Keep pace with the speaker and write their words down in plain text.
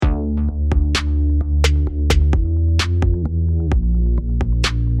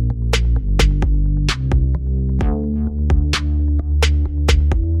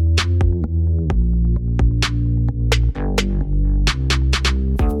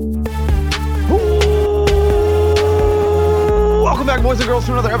back, boys and girls,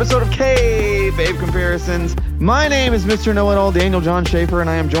 to another episode of K-Babe Comparisons. My name is Mr. Know-It-All, Daniel John Schaefer, and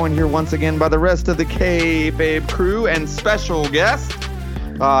I am joined here once again by the rest of the K-Babe crew and special guest.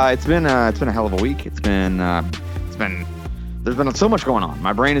 It's been a hell of a week. There's been so much going on.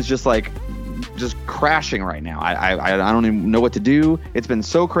 My brain is just crashing right now. I don't even know what to do. It's been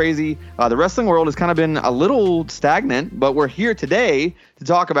so crazy. The wrestling world has kind of been a little stagnant, but we're here today to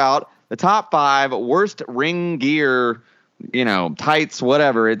talk about the top 5 worst ring gear, tights,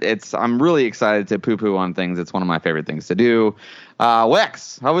 whatever. I'm really excited to poo-poo on things. It's one of my favorite things to do.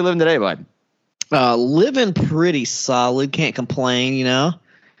 Wex, how are we living today, bud? Living pretty solid. Can't complain,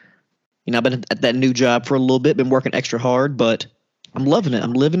 I've been at that new job for a little bit, been working extra hard, but I'm loving it.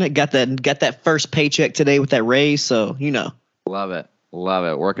 I'm living it. Got that first paycheck today with that raise, so Love it.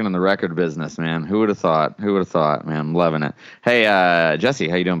 Working in the record business, man. Who would have thought, man? I'm loving it. Hey, Jesse,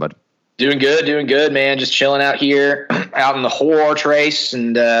 how you doing, bud? Doing good, man. Just chilling out here, out in the horse race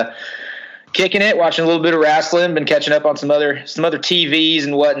and kicking it, watching a little bit of wrestling. Been catching up on some other TVs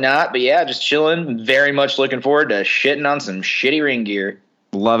and whatnot. But yeah, just chilling. Very much looking forward to shitting on some shitty ring gear.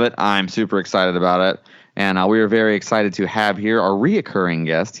 Love it. I'm super excited about it. And we are very excited to have here our reoccurring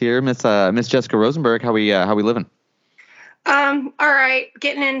guest here, Miss Jessica Rosenberg. How we living? All right.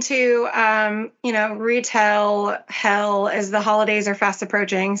 Getting into, retail hell as the holidays are fast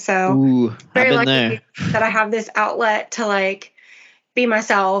approaching. So very lucky that I have this outlet to be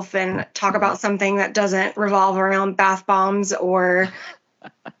myself and talk about something that doesn't revolve around bath bombs or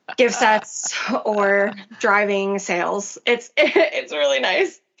gift sets or driving sales. It's really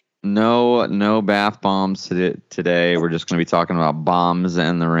nice. No bath bombs today. We're just going to be talking about bombs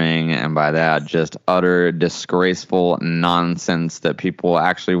in the ring, and by that, just utter disgraceful nonsense that people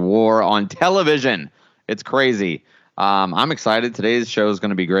actually wore on television. It's crazy. I'm excited. Today's show is going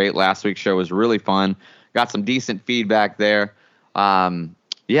to be great. Last week's show was really fun. Got some decent feedback there.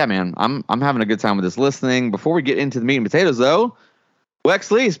 Yeah, man, I'm having a good time with this listening. Before we get into the meat and potatoes, though, Wex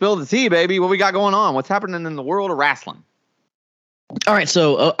Lee, spill the tea, baby. What we got going on? What's happening in the world of wrestling? All right,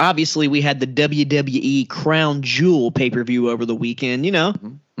 so obviously we had the WWE Crown Jewel pay-per-view over the weekend,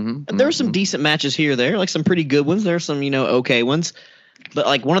 There were some decent matches here or there, some pretty good ones. There are some, okay ones.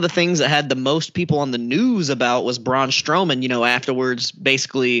 But, one of the things that had the most people on the news about was Braun Strowman, afterwards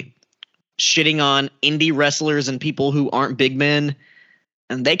basically shitting on indie wrestlers and people who aren't big men.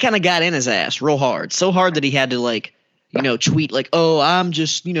 And they kind of got in his ass real hard. So hard that he had to, tweet I'm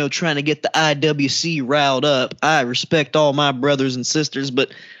just, trying to get the IWC riled up. I respect all my brothers and sisters,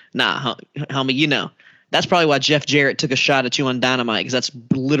 but nah, homie, that's probably why Jeff Jarrett took a shot at you on Dynamite, because that's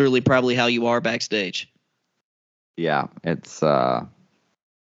literally probably how you are backstage. Yeah, it's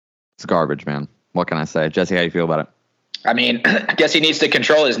garbage, man. What can I say? Jesse, how you feel about it? I mean, I guess he needs to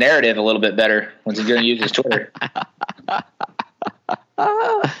control his narrative a little bit better once he's going to use his Twitter.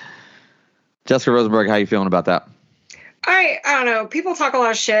 Jessica Rosenberg, how you feeling about that? I don't know. People talk a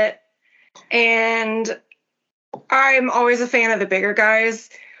lot of shit, and I'm always a fan of the bigger guys,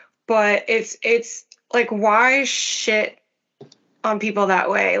 but it's why shit on people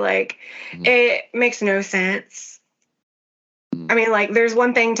that way? It makes no sense. I mean, there's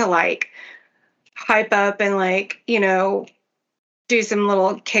one thing to hype up and do some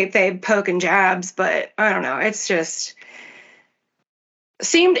little kayfabe poke and jabs, but I don't know. It's just it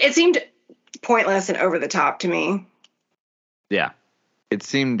seemed pointless and over the top to me. Yeah, it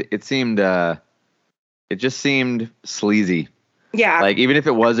just seemed sleazy. Yeah. Even if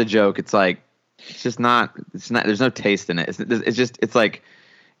it was a joke, it's just not, there's no taste in it.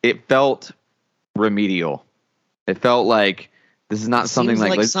 It felt remedial. It felt like this is not something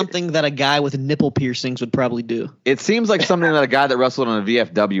like something that a guy with nipple piercings would probably do. It seems like something that a guy that wrestled on a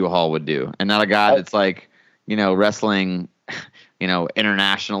VFW hall would do, and not a guy that's wrestling,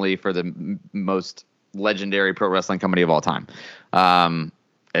 internationally for the most legendary pro wrestling company of all time.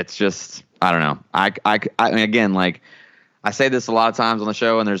 It's just, I don't know. I mean, again, I say this a lot of times on the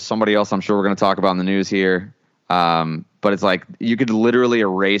show, and there's somebody else I'm sure we're going to talk about in the news here. But it's you could literally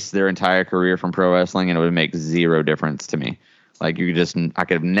erase their entire career from pro wrestling, and it would make zero difference to me. I could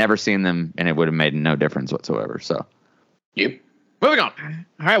have never seen them, and it would have made no difference whatsoever. So, yep. Moving on.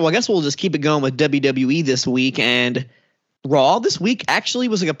 All right. Well, I guess we'll just keep it going with WWE this week, and Raw this week actually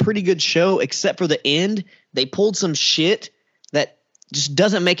was a pretty good show, except for the end. They pulled some shit that just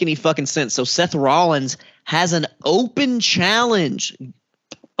doesn't make any fucking sense. So Seth Rollins has an open challenge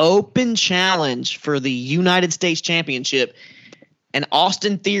for the United States Championship, and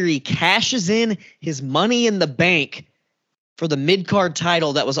Austin Theory cashes in his Money in the Bank for the mid-card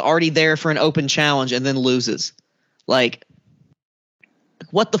title that was already there for an open challenge and then loses.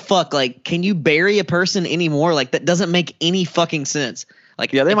 what the fuck? Like, can you bury a person anymore? Like, that doesn't make any fucking sense.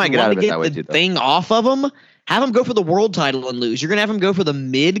 Like, Yeah, they might get out of it that way the too, though. thing off of him, have him go for the world title and lose. You're gonna have him go for the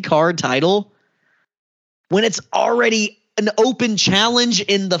mid-card title when it's already an open challenge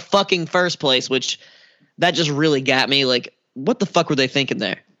in the fucking first place, which that just really got me. Like, what the fuck were they thinking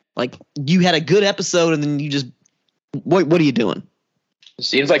there? Like, you had a good episode and then you just what are you doing?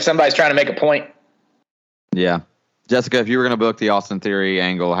 Seems like somebody's trying to make a point. Yeah. Jessica, if you were going to book the Austin Theory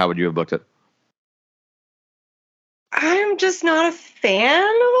angle, how would you have booked it? I'm just not a fan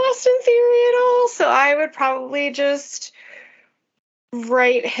of Austin Theory at all, so I would probably just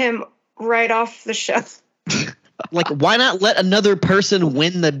write him right off the show. Like, why not let another person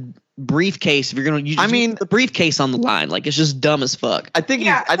win the briefcase if you're going to use the briefcase on the line? Like, it's just dumb as fuck. I think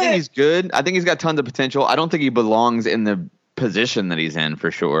he's good. I think he's got tons of potential. I don't think he belongs in the position that he's in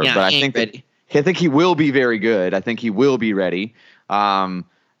for sure. Yeah, but I think he will be very good. I think he will be ready. To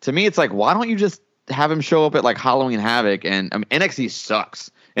me, it's like, why don't you just have him show up at like Halloween Havoc? And NXT sucks.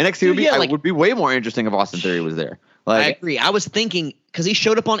 NXT would be way more interesting if Austin Theory was there. Like, I agree. I was thinking because he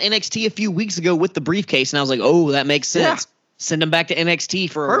showed up on NXT a few weeks ago with the briefcase, and I was like, oh, that makes sense. Yeah. Send him back to NXT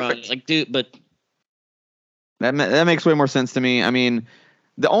for a run. Like, dude, but that makes way more sense to me. I mean,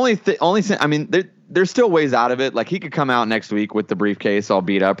 the only thing, I mean, there's still ways out of it. Like, he could come out next week with the briefcase all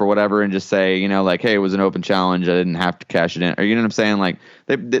beat up or whatever and just say, you know, like, hey, it was an open challenge. I didn't have to cash it in. Or, you know what I'm saying? Like,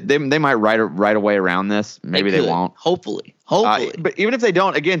 they might right away around this. Maybe they won't. Hopefully. But even if they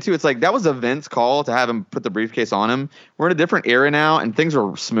don't, again, too, it's like that was a Vince call to have him put the briefcase on him. We're in a different era now, and things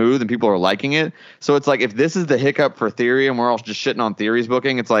are smooth, and people are liking it. So it's like if this is the hiccup for Theory, and we're all just shitting on Theory's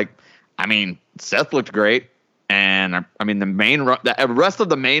booking, it's like, I mean, Seth looked great. And I mean, the rest of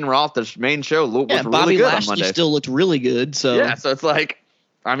the main Raw, the main show looked really Bobby good Lashley on Monday. Still looked really good. So yeah, so it's like,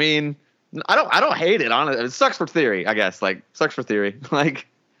 I mean, I don't hate it. Honestly, it sucks for Theory, I guess. Like, sucks for Theory. Like,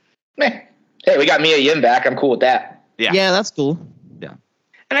 hey, we got Mia Yim back. I'm cool with that. Yeah, that's cool. Yeah,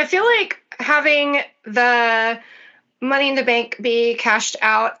 and I feel like having the Money in the Bank be cashed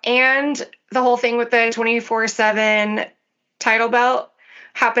out and the whole thing with the 24/7 title belt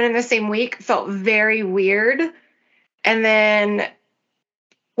happen in the same week felt very weird. And then,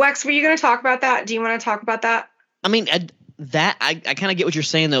 Wex, were you going to talk about that? Do you want to talk about that? I mean, I kind of get what you're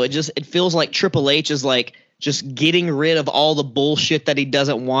saying, though. It feels like Triple H is like just getting rid of all the bullshit that he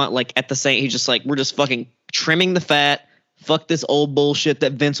doesn't want. Like, at the same, he's just like, we're just fucking trimming the fat. Fuck this old bullshit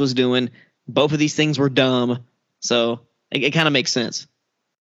that Vince was doing. Both of these things were dumb. So it kind of makes sense.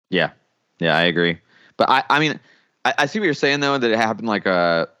 Yeah, I agree. But I mean, I see what you're saying, though, that it happened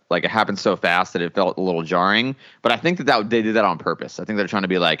like it happened so fast that it felt a little jarring. But I think that they did that on purpose. I think they're trying to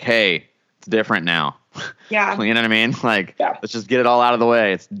be like, hey, it's different now. Yeah. You know what I mean? Like, Let's just get it all out of the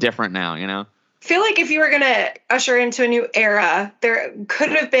way. It's different now, you know? I feel like if you were going to usher into a new era, there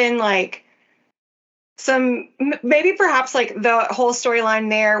could have been like maybe perhaps like the whole storyline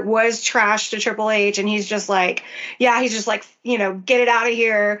there was trash to Triple H, and he's just like, you know, get it out of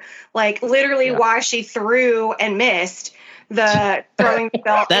here. Like, literally why she threw and missed the throwing the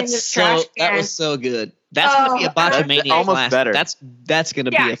belt in the trash can. That was so good. That's going to be a Botchamania almost classic. better. That's going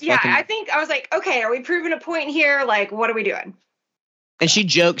to be a fucking... Yeah, I was like, okay, are we proving a point here? Like, what are we doing? And she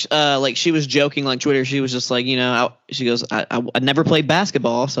jokes, like she was joking on Twitter. She was just like, you know, she goes, I never played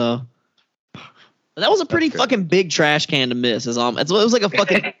basketball, so... That was a pretty fucking big trash can to miss. It was like a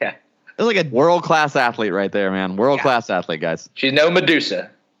fucking... It was like a world-class athlete right there, man. World-class athlete, guys. She's no Medusa.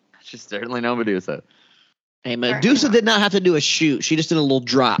 She's certainly no Medusa. Hey, Medusa did not have to do a shoot. She just did a little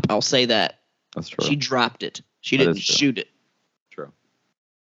drop. I'll say that. That's true. She dropped it. She didn't shoot it. True.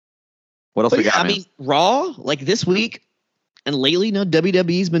 What else we got? I mean, Raw, like this week and lately, you know,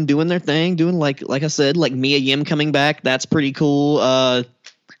 WWE's been doing their thing, doing like I said, like Mia Yim coming back. That's pretty cool.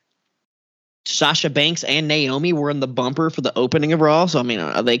 Sasha Banks and Naomi were in the bumper for the opening of Raw. So, I mean,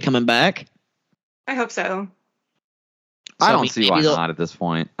 are they coming back? I hope so. I don't see why not at this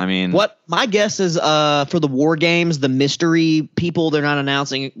point. I mean, what my guess is for the War Games, the mystery people they're not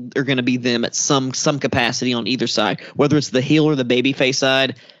announcing are going to be them at some capacity on either side, whether it's the heel or the babyface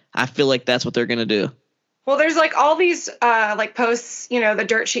side. I feel like that's what they're going to do. Well, there's like all these like posts, you know, the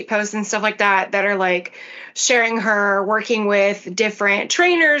dirt sheet posts and stuff like that are like sharing her working with different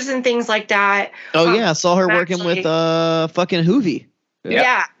trainers and things like that. Oh yeah, I saw her working with fucking Hoovy.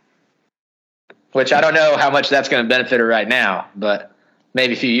 Yeah. Which I don't know how much that's going to benefit her right now, but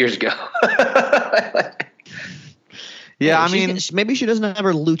maybe a few years ago. Yeah, I mean, maybe she doesn't have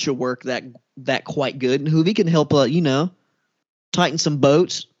her lucha work that quite good, and Hoovy can help, you know, tighten some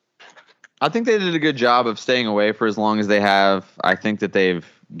boats. I think they did a good job of staying away for as long as they have. I think that they've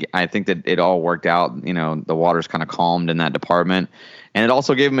I think that it all worked out. You know, the water's kind of calmed in that department, and it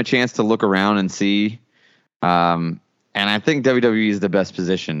also gave him a chance to look around and see. And I think WWE is the best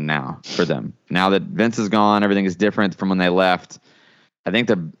position now for them. Now that Vince is gone, everything is different from when they left. I think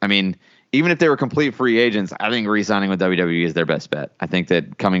even if they were complete free agents, I think re-signing with WWE is their best bet. I think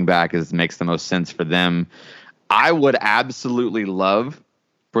that coming back makes the most sense for them. I would absolutely love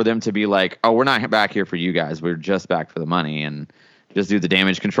for them to be like, oh, we're not back here for you guys. We're just back for the money and just do the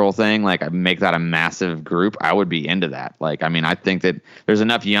damage control thing. Like, make that a massive group. I would be into that. Like, I mean, I think that there's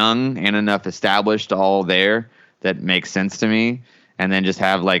enough young and enough established all there that makes sense to me. And then just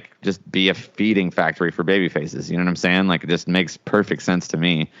be a feeding factory for baby faces. You know what I'm saying? Like, it just makes perfect sense to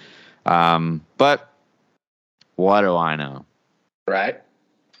me. But what do I know? Right.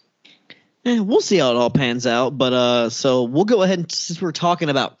 We'll see how it all pans out. But so we'll go ahead and, since we're talking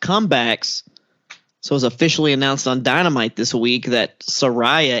about comebacks, so it was officially announced on Dynamite this week that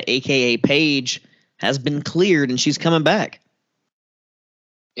Saraya, a.k.a. Paige, has been cleared and she's coming back.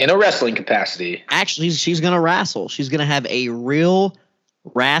 In a wrestling capacity. Actually, she's going to wrestle. She's going to have a real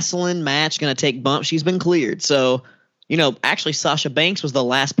wrestling match, going to take bumps. She's been cleared. So, you know, actually Sasha Banks was the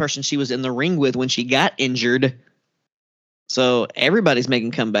last person she was in the ring with when she got injured. So everybody's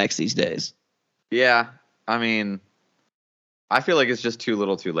making comebacks these days. Yeah. I mean, I feel like it's just too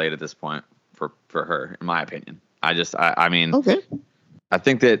little too late at this point for her, in my opinion. I mean, okay. I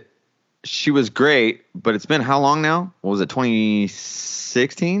think that she was great, but it's been how long now? What was it,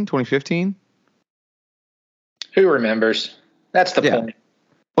 2016, 2015? Who remembers? That's the point.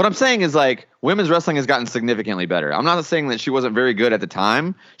 What I'm saying is, like, women's wrestling has gotten significantly better. I'm not saying that she wasn't very good at the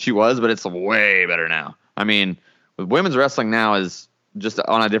time. She was, but it's way better now. I mean, women's wrestling now is just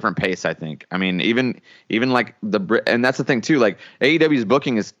on a different pace, I think. I mean, even like and that's the thing too, like AEW's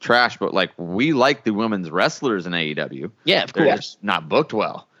booking is trash, but like we like the women's wrestlers in AEW. Yeah, of They're course. just not booked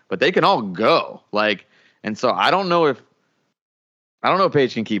well, but they can all go. Like, and so I don't know if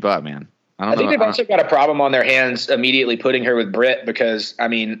Paige can keep up, man. I think they've also got a problem on their hands immediately putting her with Britt because, I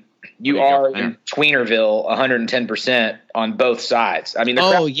mean, you are in Tweenerville 110% on both sides. I mean,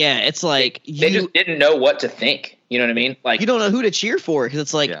 it's like they just didn't know what to think. You know what I mean? Like, you don't know who to cheer for because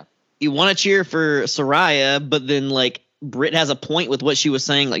it's like you want to cheer for Saraya, but then like Britt has a point with what she was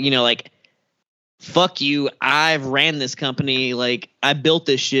saying. Like, you know, like, fuck you, I've ran this company, like I built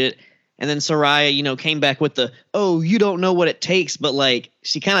this shit. And then Saraya, you know, came back with you don't know what it takes, but like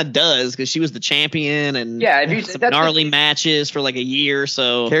she kind of does because she was the champion and some gnarly matches for like a year.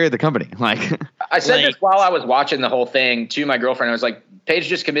 So carried the company. Like, I said this while I was watching the whole thing to my girlfriend. I was like, Paige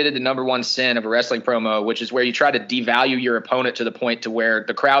just committed the number one sin of a wrestling promo, which is where you try to devalue your opponent to the point to where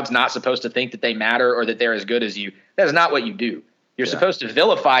the crowd's not supposed to think that they matter or that they're as good as you. That is not what you do. You're supposed to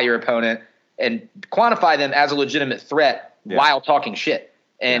vilify your opponent and quantify them as a legitimate threat while talking shit.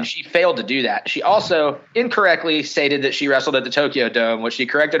 And she failed to do that. She also incorrectly stated that she wrestled at the Tokyo Dome, which she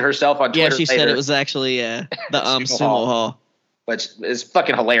corrected herself on Twitter. Yeah, she said it was actually the Sumo Hall. Which is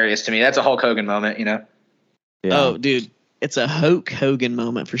fucking hilarious to me. That's a Hulk Hogan moment, you know? Yeah. Oh, dude. It's a Hulk Hogan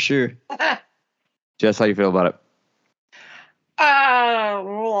moment for sure. Jess, how you feel about it?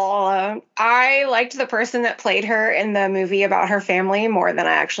 I liked the person that played her in the movie about her family more than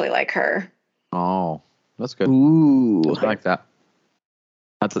I actually like her. Oh, that's good. Ooh. I like that.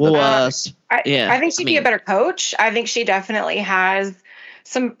 I think she'd be a better coach. I think she definitely has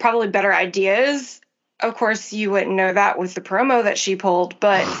some probably better ideas. Of course, you wouldn't know that with the promo that she pulled,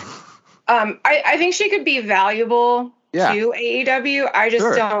 but I think she could be valuable to AEW. I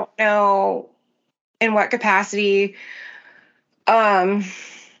just don't know in what capacity. I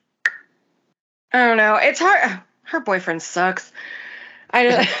don't know. It's hard. Her boyfriend sucks. I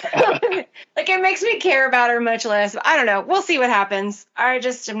don't like it makes me care about her much less. I don't know. We'll see what happens. I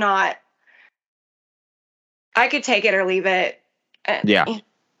just am not. I could take it or leave it. Yeah.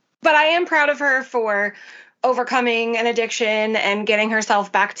 But I am proud of her for overcoming an addiction and getting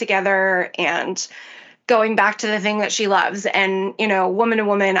herself back together and going back to the thing that she loves. And, you know, woman to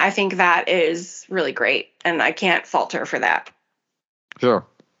woman, I think that is really great. And I can't fault her for that. Sure.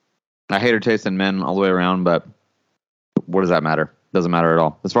 I hate her taste in men all the way around, but what does that matter? Doesn't matter at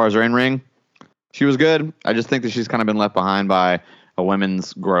all. As far as her in-ring, she was good. I just think that she's kind of been left behind by a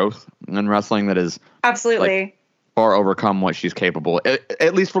women's growth in wrestling that is absolutely far overcome what she's capable.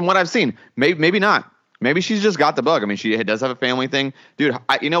 At least from what I've seen. Maybe not. Maybe she's just got the bug. I mean, she does have a family thing. Dude,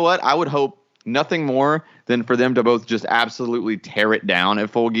 you know what? I would hope nothing more than for them to both just absolutely tear it down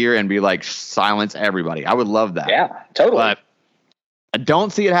at Full Gear and be like, silence everybody. I would love that. Yeah, totally. But I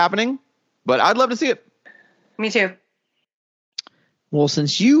don't see it happening, but I'd love to see it. Me too. Well,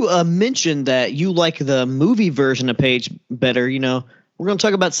 since you mentioned that you like the movie version of Paige better, you know, we're going to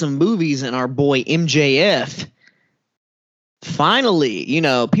talk about some movies and our boy MJF. Finally,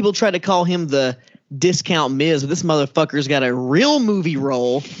 people try to call him the discount Miz, but this motherfucker's got a real movie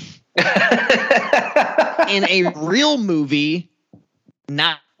role in a real movie,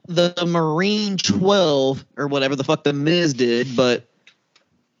 not the Marine 12 or whatever the fuck the Miz did, but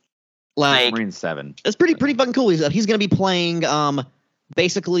like Marine 7. It's pretty fucking cool. He's going to be playing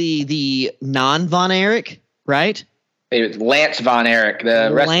basically the non-Von Erich, right? Lance Von Erich, the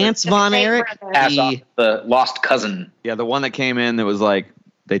Lance Von Erich, the lost cousin. Yeah, the one that came in that was like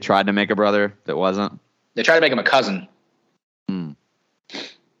they tried to make a brother that wasn't. They tried to make him a cousin. But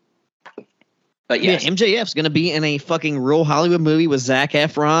yes. Yeah, MJF's going to be in a fucking real Hollywood movie with Zac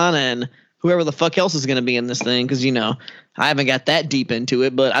Efron and whoever the fuck else is going to be in this thing, because I haven't got that deep into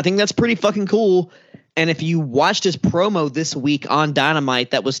it, but I think that's pretty fucking cool. And if you watched his promo this week on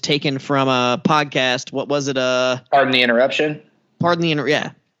Dynamite, that was taken from a podcast. What was it? Pardon the interruption.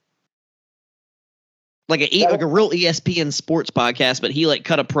 Yeah. Like a real ESPN sports podcast, but he like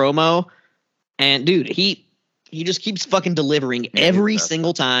cut a promo, and dude, he just keeps fucking delivering every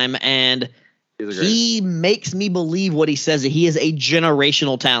single time, and he makes me believe what he says, that he is a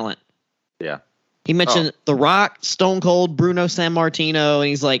generational talent. Yeah. He mentioned The Rock, Stone Cold, Bruno Sammartino, and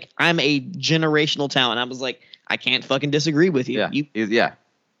he's like, I'm a generational talent. I was like, I can't fucking disagree with you. Yeah.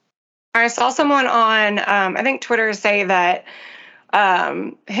 I saw someone on, I think Twitter say that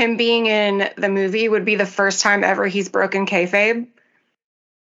him being in the movie would be the first time ever he's broken kayfabe.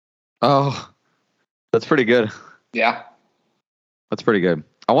 Oh, that's pretty good. Yeah. That's pretty good.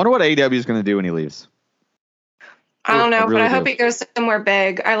 I wonder what AEW is going to do when he leaves. I don't know, but I hope he goes somewhere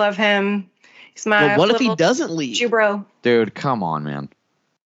big. I love him. He's my what if he doesn't leave? Jubro. Dude, come on, man.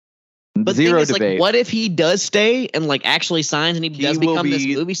 But Zero debate. Like, what if he does stay and like actually signs and he does become this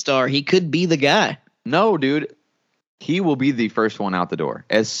movie star? He could be the guy. No, dude. He will be the first one out the door.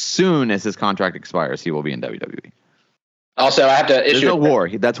 As soon as his contract expires, he will be in WWE. Also, I have to issue... There's no war.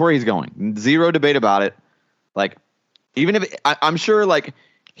 That's where he's going. Zero debate about it. Like, even if... I'm sure, like,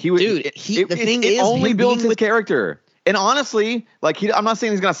 he would... Dude, the thing is... It only builds his character. And honestly, like, I'm not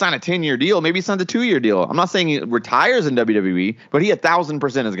saying he's going to sign a 10-year deal. Maybe he signs a 2-year deal. I'm not saying he retires in WWE, but he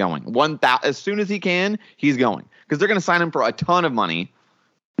 1,000% is going. As soon as he can, he's going. Because they're going to sign him for a ton of money.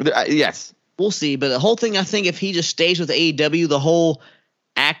 Yes. We'll see. But the whole thing, I think, if he just stays with AEW, the whole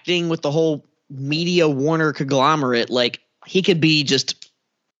acting with the whole media Warner conglomerate, like, he could be just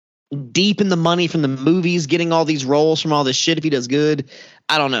deep in the money from the movies, getting all these roles from all this shit if he does good.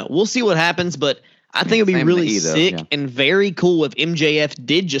 I don't know. We'll see what happens, but I think it'd be really sick and very cool if MJF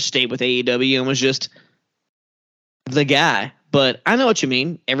did just stay with AEW and was just the guy. But I know what you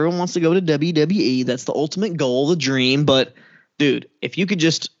mean. Everyone wants to go to WWE. That's the ultimate goal, the dream. But, dude, if you could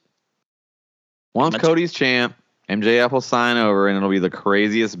just... Once Cody's champ, MJF will sign over, and it'll be the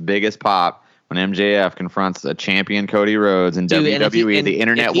craziest, biggest pop when MJF confronts a champion Cody Rhodes in WWE. The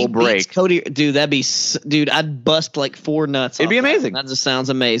internet will break. Cody, dude, I'd bust like 4 nuts. It'd be amazing. That just sounds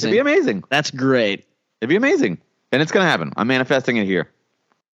amazing. It'd be amazing. That's great. It'd be amazing. And it's going to happen. I'm manifesting it here.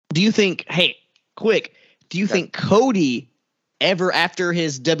 Do you think, do you think Cody ever after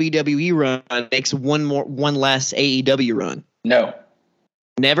his WWE run makes one last AEW run? No.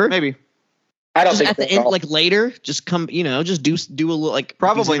 Never? Maybe. I don't just think at the end, like later, just come, just do a little, like,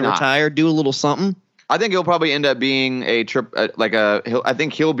 probably not retire, do a little something. I think he'll probably end up being I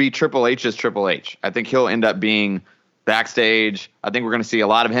think he'll be Triple H's Triple H. I think he'll end up being backstage. I think we're going to see a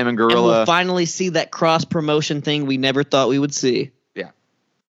lot of him and Gorilla. And we'll finally see that cross promotion thing we never thought we would see. Yeah.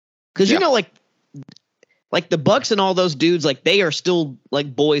 Because like the Bucks and all those dudes, like they are still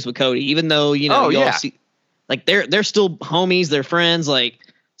like boys with Cody, even though see, like they're still homies, they're friends, like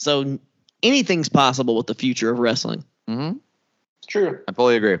so. Anything's possible with the future of wrestling. Mm-hmm. It's true. I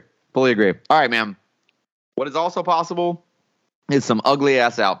fully agree. All right, man. What is also possible is some ugly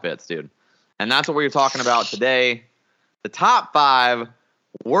ass outfits, dude. And that's what we're talking about today. The top 5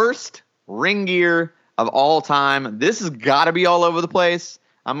 worst ring gear of all time. This has got to be all over the place.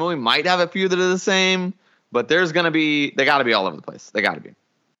 I mean, we might have a few that are the same, but they got to be all over the place. They got to be.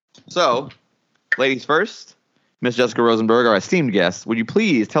 So, ladies first. Miss Jessica Rosenberg, our esteemed guest, would you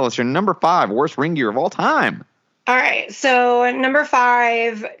please tell us your number 5 worst ring gear of all time? All right. So number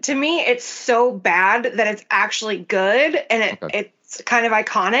 5, to me, it's so bad that it's actually good. And it's kind of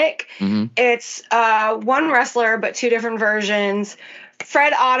iconic. Mm-hmm. It's one wrestler, but 2 different versions.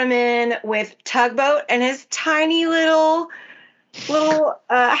 Fred Ottoman with Tugboat and his tiny little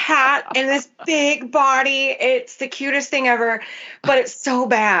hat and this big body. It's the cutest thing ever, but it's so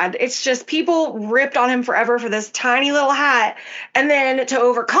bad. It's just people ripped on him forever for this tiny little hat. And then to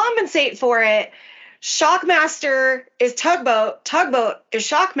overcompensate for it, Shockmaster is Tugboat. Tugboat is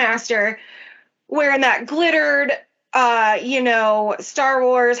Shockmaster, wearing that glittered, Star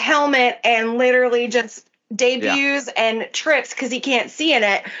Wars helmet and literally just debuts and trips because he can't see in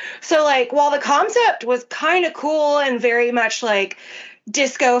it. So, like, while the concept was kind of cool and very much like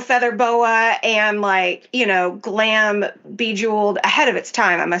disco feather boa and like, glam bejeweled ahead of its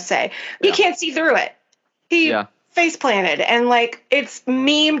time, I must say, he can't see through it. He face planted and like it's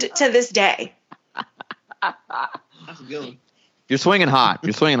memed to this day. That's a good one. You're swinging hot.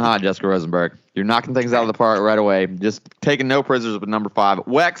 You're swinging hot, Jessica Rosenberg. You're knocking things out of the park right away. Just taking no prisoners with number 5.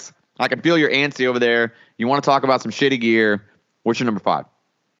 Wex, I can feel your antsy over there. You want to talk about some shitty gear. What's your number 5?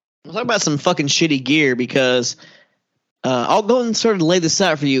 We'll talk about some fucking shitty gear because I'll go and sort of lay this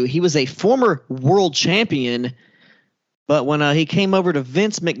out for you. He was a former world champion, but when he came over to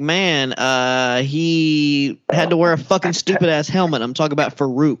Vince McMahon, he had to wear a fucking stupid-ass helmet. I'm talking about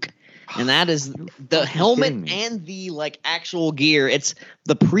Farouk. And that is the helmet and the like actual gear. It's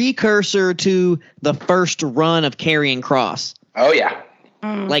the precursor to the first run of Karrion Kross. Oh, yeah.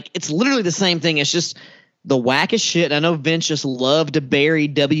 Like, it's literally the same thing. It's just the wackest shit. I know Vince just loved to bury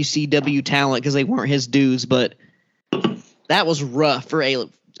WCW talent because they weren't his dudes, but that was rough for a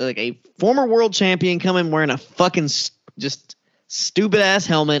former world champion coming wearing a fucking just stupid-ass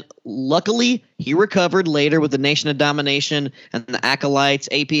helmet. Luckily, he recovered later with the Nation of Domination and the Acolytes,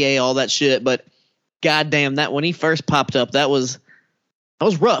 APA, all that shit. But goddamn, that when he first popped up, that was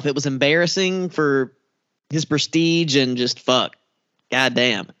rough. It was embarrassing for his prestige and just fuck.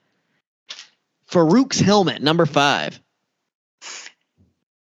 Goddamn. Farouk's helmet, number 5.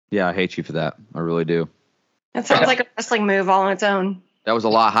 Yeah, I hate you for that. I really do. That sounds like a wrestling move all on its own. That was a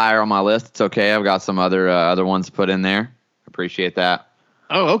lot higher on my list. It's okay. I've got some other ones put in there. Appreciate that.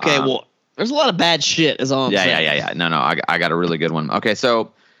 Oh, okay. Well, there's a lot of bad shit. Is all I'm saying. Yeah. No. I got a really good one. Okay,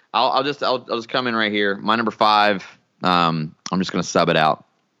 so I'll just come in right here. My number 5. I'm just gonna sub it out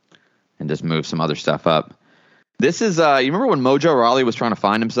and just move some other stuff up. This is you remember when Mojo Rawley was trying to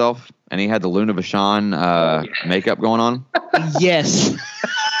find himself and he had the Luna Vachon makeup going on? Yes.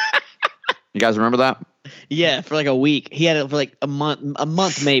 You guys remember that? Yeah, for like a week. He had it for like a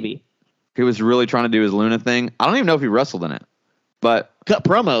month maybe. He was really trying to do his Luna thing. I don't even know if he wrestled in it, but cut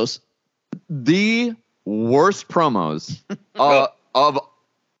promos. The worst promos of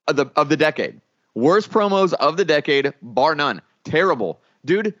the decade. Worst promos of the decade, bar none. Terrible,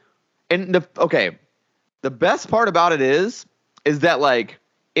 dude. And the best part about it is that like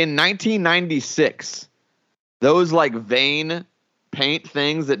in 1996, those like vein paint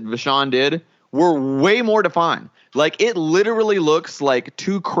things that Vachon did were way more defined. Like, it literally looks like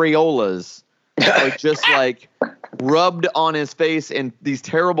 2 Crayolas like just like rubbed on his face in these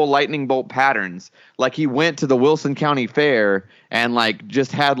terrible lightning bolt patterns. Like he went to the Wilson County Fair and like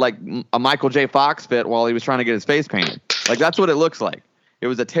just had like a Michael J. Fox fit while he was trying to get his face painted. Like, that's what it looks like. It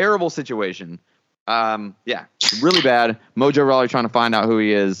was a terrible situation. Yeah, really bad. Mojo Rawley trying to find out who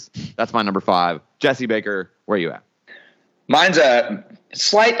he is. That's my number 5. Jesse Baker, where are you at? Mine's a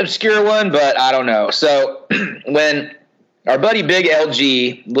slight obscure one, but I don't know. So when our buddy Big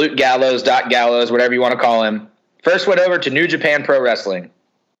LG, Luke Gallows, Doc Gallows, whatever you want to call him, first went over to New Japan Pro Wrestling,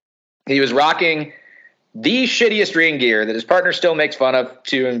 he was rocking the shittiest ring gear that his partner still makes fun of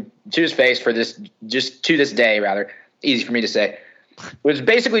to his face for this, just to this day, rather. Easy for me to say. It was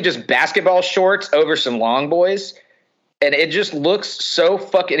basically just basketball shorts over some long boys. And it just looks so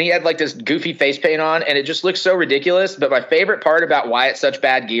fucking – he had like this goofy face paint on, and it just looks so ridiculous. But my favorite part about why it's such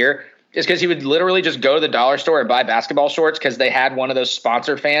bad gear is because he would literally just go to the dollar store and buy basketball shorts because they had one of those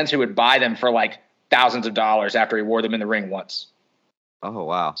sponsor fans who would buy them for like thousands of dollars after he wore them in the ring once. Oh,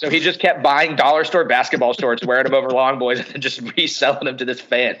 wow. So he just kept buying dollar store basketball shorts, wearing them over long boys, and then just reselling them to this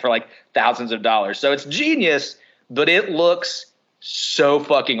fan for like thousands of dollars. So it's genius, but it looks so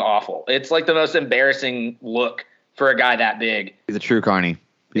fucking awful. It's like the most embarrassing look for a guy that big. He's a true carny.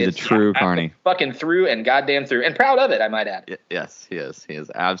 He's a true carny. Fucking through and goddamn through. And proud of it, I might add. Yes, he is. He is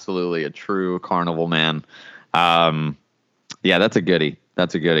absolutely a true carnival man. Yeah, that's a goodie.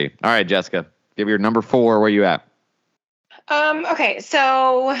 That's a goodie. All right, Jessica, give your number 4. Where you at? Okay,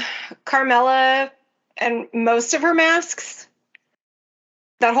 so Carmella and most of her masks,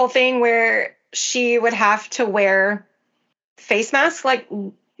 that whole thing where she would have to wear face masks, like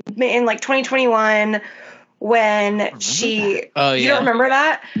in like 2021 when she you don't remember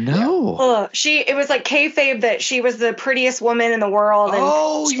that? No. It was like kayfabe that she was the prettiest woman in the world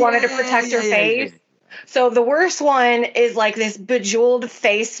and she wanted to protect her face. So the worst one is like this bejeweled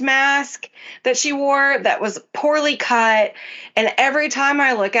face mask that she wore that was poorly cut. And every time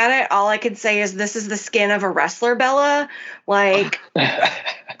I look at it, all I could say is, this is the skin of a wrestler, Bella. Like,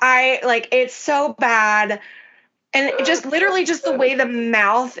 It's so bad. And it just literally just the way the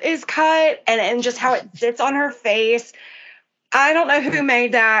mouth is cut and just how it sits on her face. I don't know who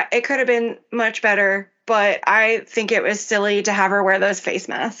made that. It could have been much better, but I think it was silly to have her wear those face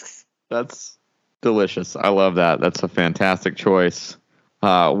masks. That's delicious. I love that. That's a fantastic choice.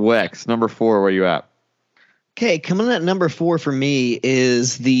 Wex, number 4, where you at? Okay, coming in at number 4 for me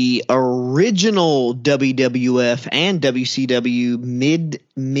is the original WWF and WCW mid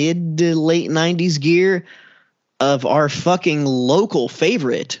to late 90s gear of our fucking local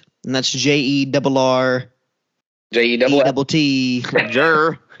favorite, and that's JERR JETT.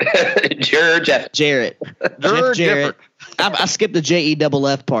 Jeff Jarrett. Jeff Jarrett. I skipped the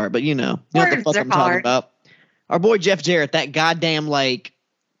JEFF part, but you know what the fuck I'm talking about. Our boy Jeff Jarrett, that goddamn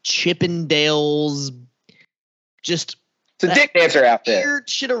Chippendales, just it's a dick dancer outfit. Weird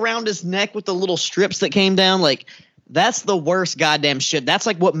shit around his neck with the little strips that came down. That's the worst goddamn shit. That's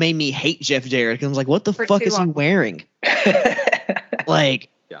what made me hate Jeff Jarrett. Because I was like, what the fuck is he wearing? The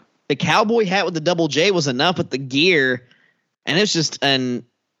cowboy hat with the double J was enough, but the gear, and it's just, and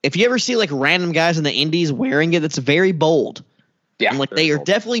if you ever see random guys in the indies wearing it, it's very bold. Yeah. And they are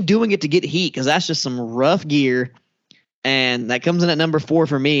definitely doing it to get heat, because that's just some rough gear. And that comes in at number 4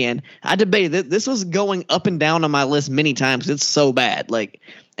 for me. And I debated this was going up and down on my list many times. It's so bad.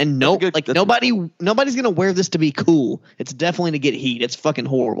 Nobody's gonna wear this to be cool. It's definitely to get heat. It's fucking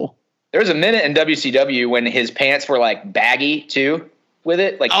horrible. There was a minute in WCW when his pants were baggy too with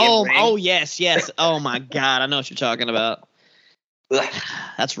it. Yes. Oh my God, I know what you're talking about.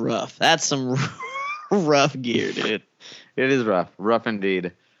 That's rough. That's some rough gear, dude. It is rough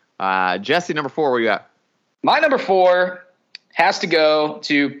indeed. Jesse, number 4, where you at? My number 4 has to go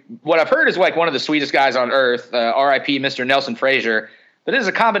to what I've heard is one of the sweetest guys on earth, R.I.P. Mr. Nelson Frazier. But it is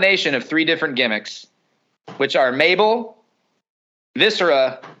a combination of 3 different gimmicks, which are Mabel,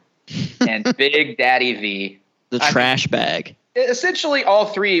 Viscera, and Big Daddy V. Trash bag. Essentially, all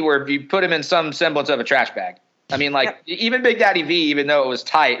 3 where you put him in some semblance of a trash bag. I mean, even Big Daddy V, even though it was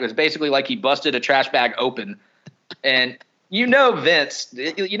tight, it was basically he busted a trash bag open. And Vince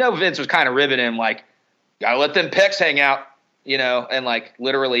was kind of ribbing him gotta let them pecs hang out, and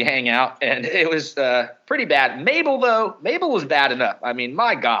literally hang out. And it was pretty bad. Mabel was bad enough. I mean,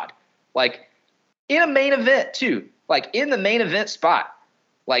 my God, in a main event too, in the main event spot,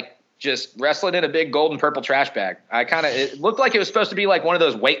 just wrestling in a big gold and purple trash bag. It looked like it was supposed to be one of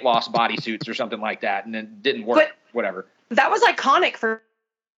those weight loss bodysuits or something like that. And it didn't work. But whatever. That was iconic for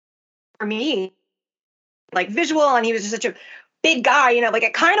me, visual. And he was just such a big guy,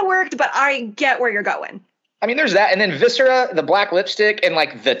 it kind of worked, but I get where you're going. I mean, there's that, and then Viscera, the black lipstick, and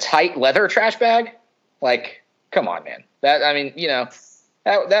the tight leather trash bag. Come on, man. That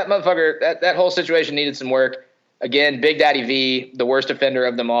motherfucker. That whole situation needed some work. Again, Big Daddy V, the worst offender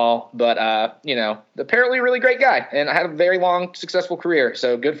of them all, but apparently a really great guy, and I had a very long, successful career.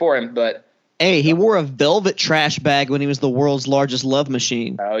 So good for him. But hey, he wore a velvet trash bag when he was the world's largest love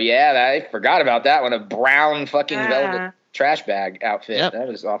machine. Oh yeah, I forgot about that one. A brown fucking velvet trash bag outfit. Yep. That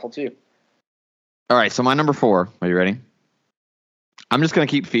was awful too. All right, so my number 4. Are you ready? I'm just going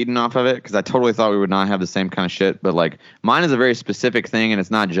to keep feeding off of it because I totally thought we would not have the same kind of shit. But mine is a very specific thing, and it's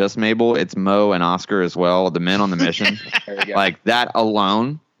not just Mabel. It's Mo and Oscar as well, the men on the mission. That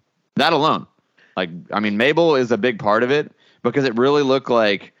alone. Mabel is a big part of it because it really looked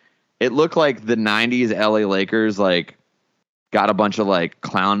like the 90s LA Lakers got a bunch of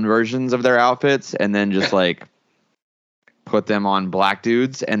clown versions of their outfits and then just put them on black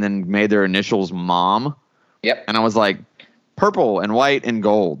dudes and then made their initials MOM. Yep. And I was purple and white and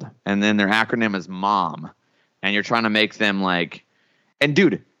gold. And then their acronym is MOM. And you're trying to make them and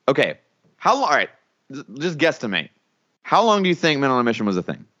dude, okay. How long? All right. Just guesstimate. How long do you think Men on a Mission was a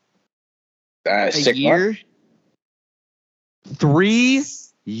thing? A year? 3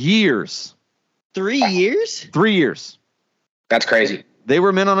 years. 3 years? 3 years. That's crazy. They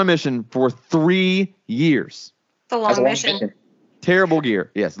were Men on a Mission for 3 years. It's a long mission. Terrible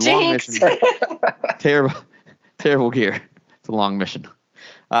gear. Yes, long mission. Terrible gear. It's a long mission.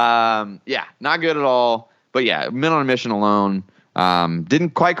 Yeah, not good at all. But yeah, Men on a Mission alone didn't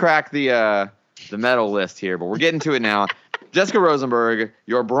quite crack the medal list here, but we're getting to it now. Jessica Rosenberg,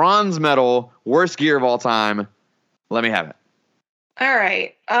 your bronze medal, worst gear of all time. Let me have it. All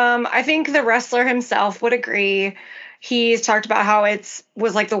right. I think the wrestler himself would agree. He's talked about how it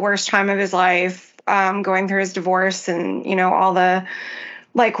was the worst time of his life. Going through his divorce and, all the,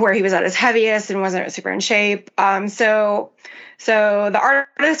 where he was at his heaviest and wasn't super in shape. So the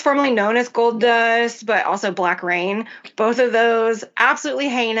artist formerly known as Gold Dust, but also Black Rain, both of those absolutely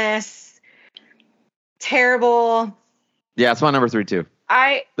heinous, terrible. Yeah, it's my number 3 too.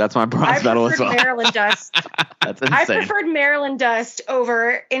 That's my bronze medal as well. Maryland Dust. That's insane. I preferred Maryland Dust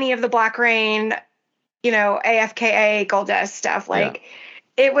over any of the Black Rain, AFKA Gold Dust stuff. Like,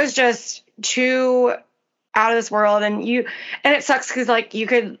 it was just too out of this world, and it sucks because like you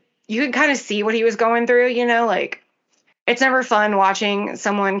could kind of see what he was going through. Like, it's never fun watching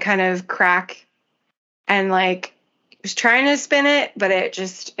someone kind of crack, and like he was trying to spin it, but it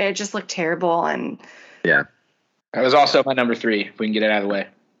just looked terrible. And yeah. That was also my number 3, if we can get it out of the way.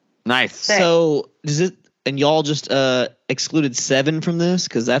 Nice. So does it? And y'all just excluded 7 from this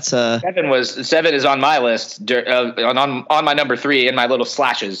because that's 7 is on my list on my number 3 in my little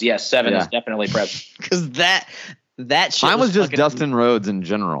slashes. Yes, 7 is definitely present. Because that shit. Mine was just Dustin Rhodes in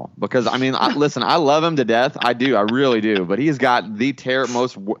general because listen, I love him to death. I do, I really do. But he's got the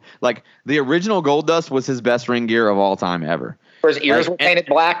most like the original Gold Dust was his best ring gear of all time ever. Where his ears were painted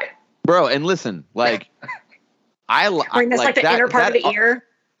black, bro. And listen, like. That's the inner part of the ear.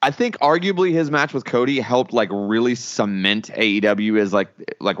 I think arguably his match with Cody helped like really cement AEW as like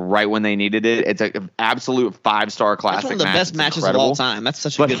right when they needed it. It's an absolute 5-star classic. That's one of the best matches of all time. That's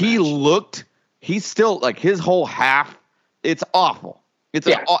such a good match. He's still like his whole half. It's awful.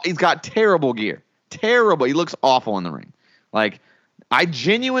 He's got terrible gear. Terrible. He looks awful in the ring. Like I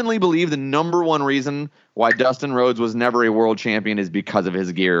genuinely believe the number one reason why Dustin Rhodes was never a world champion is because of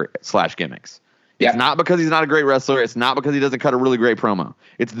his gear / gimmicks. It's not because he's not a great wrestler. It's not because he doesn't cut a really great promo.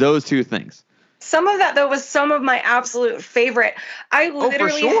 It's those two things. Some of that, though, was some of my absolute favorite. I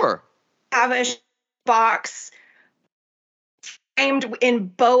literally have a box framed in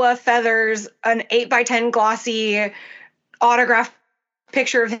boa feathers, an 8x10 glossy autograph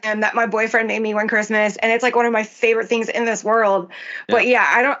picture of him that my boyfriend made me one Christmas, and it's like one of my favorite things in this world. But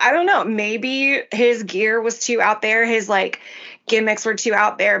I don't know. Maybe his gear was too out there. His like gimmicks were too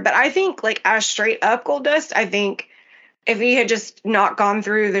out there. But I think like as straight up Gold Dust, I think if he had just not gone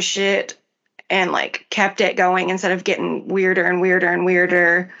through the shit and like kept it going instead of getting weirder and weirder and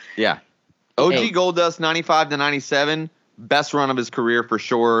weirder. Yeah. OG Gold Dust 95 to 97, best run of his career for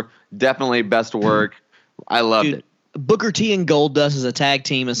sure. Definitely best work. I loved it. Booker T and Gold Dust as a tag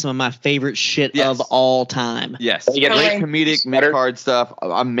team is some of my favorite shit of all time. Yes. Great comedic mid-card stuff.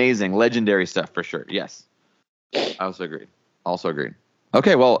 Amazing. Legendary stuff for sure. Yes. I also agreed.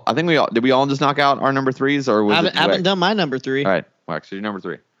 Okay, well, I think did we all just knock out our number 3s or was I haven't done my number 3. All right. Wax, so your number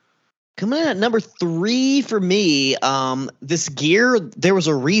 3. Coming in at number 3 for me, this gear, there was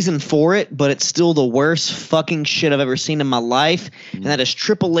a reason for it, but it's still the worst fucking shit I've ever seen in my life, and that is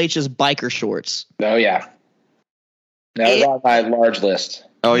Triple H's biker shorts. Oh, yeah. That was on my large list.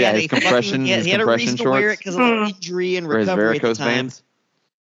 Oh, yeah, his compression he had a reason shorts. To wear it because of injury and recovery for his varicose at the time. Veins?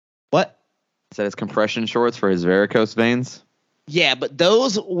 What? Said his compression shorts for his varicose veins? Yeah, but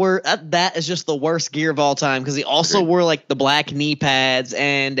those were that is just the worst gear of all time because he also wore like the black knee pads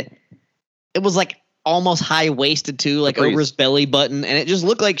and it was like almost high waisted too, like over his belly button, and it just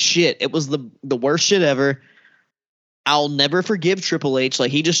looked like shit. It was the worst shit ever. I'll never forgive Triple H.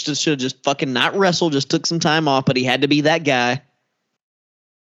 Like he just should have just fucking not wrestled, just took some time off, but he had to be that guy.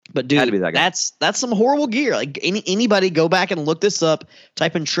 But dude, that's some horrible gear. Like anybody go back and look this up,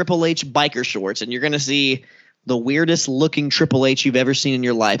 type in Triple H biker shorts, and you're gonna see the weirdest looking Triple H you've ever seen in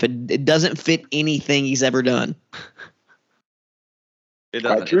your life. It doesn't fit anything he's ever done. It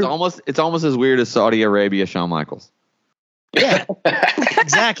doesn't. It's almost as weird as Saudi Arabia Shawn Michaels. Yeah,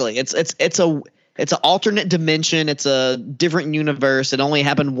 exactly. It's an alternate dimension. It's a different universe. It only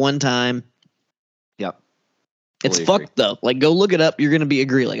happened one time. Yep. It's fucked though. Like go look it up. You're gonna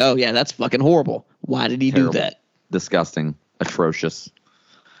agree. Like, oh yeah, that's fucking horrible. Why did he do that? Disgusting. Atrocious.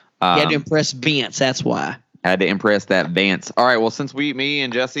 He had to impress Vince. That's why. Had to impress that Vance. All right, well, since me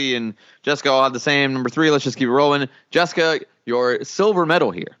and Jesse and Jessica all have the same number 3, let's just keep it rolling. Jessica, your silver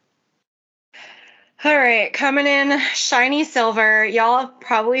medal here. All right, coming in shiny silver. Y'all have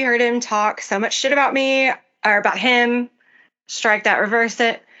probably heard him talk so much shit about me or about him. Strike that, reverse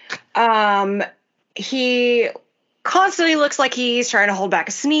it. He constantly looks like he's trying to hold back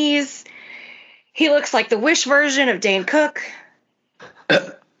a sneeze. He looks like the Wish version of Dane Cook.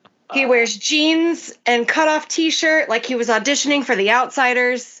 He wears jeans and cutoff t-shirt like he was auditioning for The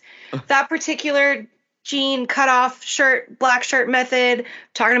Outsiders. That particular jean cutoff shirt, black shirt method,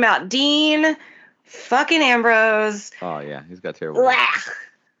 talking about Dean fucking Ambrose. Oh, yeah. He's got terrible gear.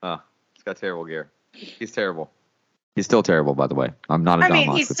 Oh, he's got terrible gear. He's terrible. He's still terrible, by the way. I'm not a Don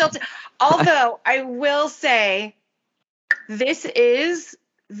Moxley. He's still... Although, I will say, this is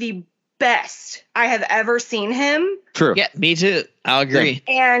the best I have ever seen him. True. Yeah, me too. I'll agree.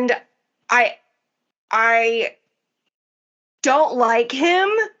 And I don't like him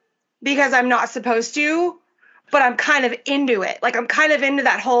because I'm not supposed to, but I'm kind of into it. Like, I'm kind of into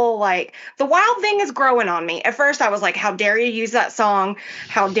that whole, like, the wild thing is growing on me. At first, I was like, how dare you use that song?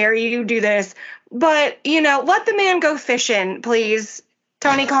 How dare you do this? But, let the man go fishing, please.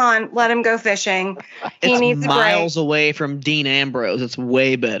 Tony Khan, let him go fishing. He needs miles away from Dean Ambrose. It's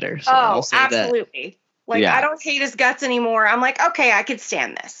way better. So oh, absolutely. That. Like, I don't hate his guts anymore. I'm like, okay, I could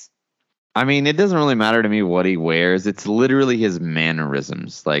stand this. I mean, it doesn't really matter to me what he wears. It's literally his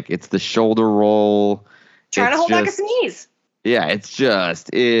mannerisms. Like, it's the shoulder roll. Trying to hold back a sneeze. Yeah,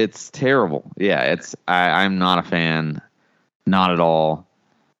 it's terrible. Yeah, I'm not a fan. Not at all.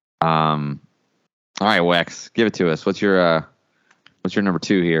 All right, Wex, give it to us. What's your number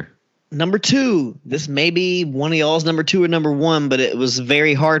 2 here? Number 2. This may be one of y'all's number 2 or number 1, but it was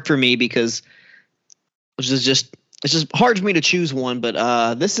very hard for me because it's just hard for me to choose one.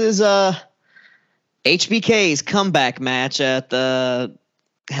 But this is HBK's comeback match at the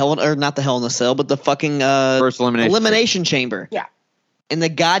not the Hell in a Cell, but the fucking first elimination chamber. Yeah. In the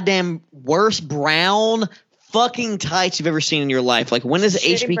goddamn worst brown fucking tights you've ever seen in your life. Like, when has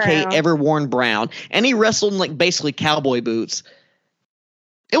Shitty HBK brown. ever worn brown? And he wrestled in, like, basically cowboy boots.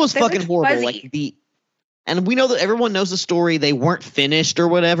 It was fucking horrible. fuzzy. Like, and we know that everyone knows the story. They weren't finished or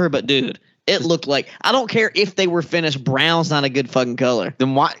whatever, but dude, it looked like, I don't care if they were finished. Brown's not a good fucking color.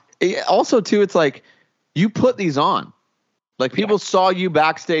 Then why? Also, too, it's like you put these on. Like, people saw you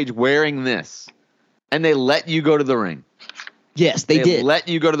backstage wearing this, and they let you go to the ring. Yes, they did. Let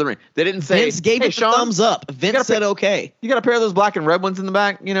you go to the ring. They didn't say, Vince gave hey, it Sean, the thumbs up. Vince said okay. You got a pair of those black and red ones in the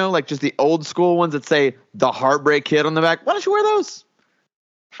back, like just the old school ones that say the Heartbreak Kid on the back. Why don't you wear those?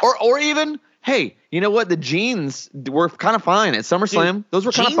 Or even, hey, you know what? The jeans were kind of fine at SummerSlam. Dude, those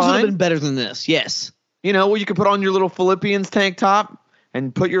were kind of jeans would fine. have been better than this. Yes. Where you could put on your little Philippians tank top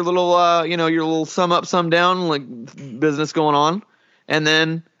and put your little, your little some up, some down, like business going on. And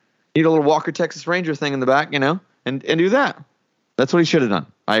then you need a little Walker Texas Ranger thing in the back, and do that. That's what he should have done.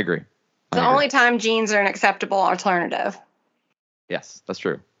 I agree. It's the only time jeans are an acceptable alternative. Yes, that's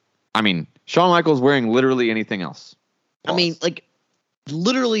true. I mean, Shawn Michaels wearing literally anything else. I mean, like,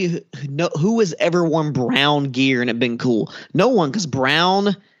 literally, who has ever worn brown gear and it been cool? No one, because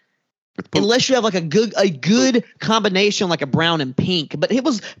brown, unless you have like a good combination, like a brown and pink. But it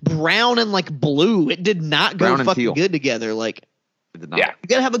was brown and like blue. It did not go fucking good together. Like, yeah, you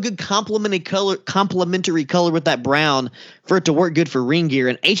gotta have a good complementary color with that brown for it to work good for ring gear.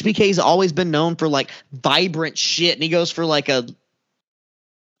 And HBK's always been known for like vibrant shit, and he goes for like a,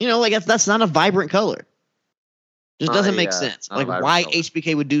 like that's not a vibrant color. Just doesn't make sense. Like, why color.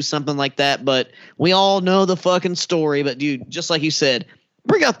 HBK would do something like that, but we all know the fucking story. But dude, just like you said,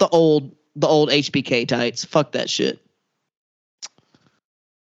 bring out the old HBK tights. Fuck that shit.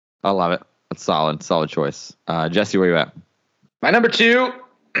 I love it. That's solid choice. Jesse, where you at? My number 2,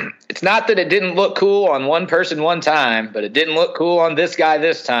 it's not that it didn't look cool on one person one time, but it didn't look cool on this guy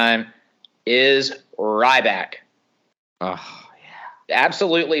this time, is Ryback. Oh, yeah.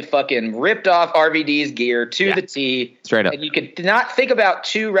 Absolutely fucking ripped off RVD's gear to the T. Straight up. And you could not think about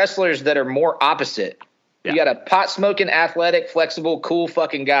two wrestlers that are more opposite. Yeah. You got a pot-smoking, athletic, flexible, cool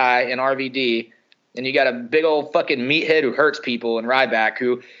fucking guy in RVD, and you got a big old fucking meathead who hurts people in Ryback,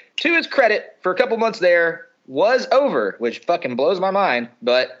 who, to his credit, for a couple months there, was over, which fucking blows my mind,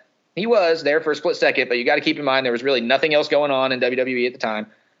 but he was there for a split second. But you got to keep in mind there was really nothing else going on in WWE at the time.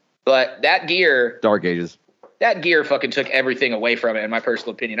 But that gear, Dark Ages, that gear fucking took everything away from it, in my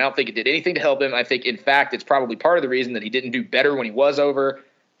personal opinion. I don't think it did anything to help him. I think, in fact, it's probably part of the reason that he didn't do better when he was over.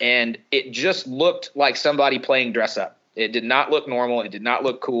 And it just looked like somebody playing dress up. It did not look normal. It did not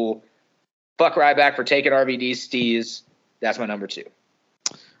look cool. Fuck Ryback for taking RVD's steez. That's my number 2.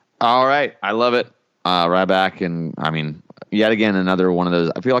 All right. I love it. Ryback, and I mean, yet again, another one of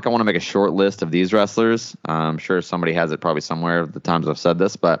those. I feel like I want to make a short list of these wrestlers. I'm sure somebody has it probably somewhere the times I've said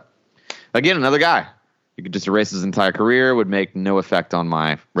this, but again, another guy. You could just erase his entire career, would make no effect on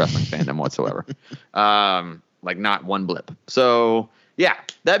my wrestling fandom whatsoever. Like not one blip. So yeah,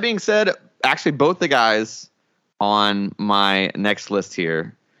 that being said, actually both the guys on my next list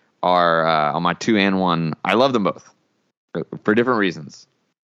here are on my 2 and 1. I love them both for different reasons.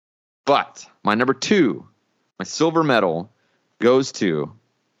 But my number 2, my silver medal, goes to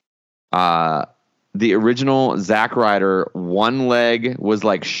the original Zack Ryder. One leg was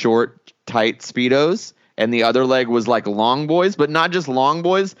like short, tight Speedos, and the other leg was like long boys, but not just long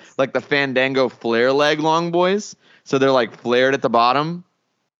boys, like the Fandango flare leg long boys. So they're like flared at the bottom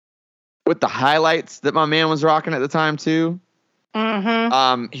with the highlights that my man was rocking at the time too.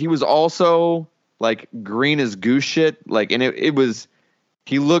 Mm-hmm. He was also like green as goose shit. Like, and it was,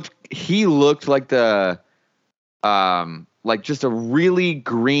 he looked like the, like just a really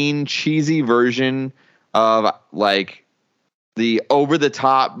green, cheesy version of like the over the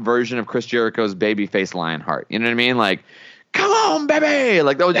top version of Chris Jericho's babyface Lionheart. You know what I mean? Like, come on, baby!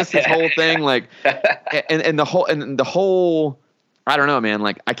 Like that was just his whole thing. Like, and the whole, I don't know, man.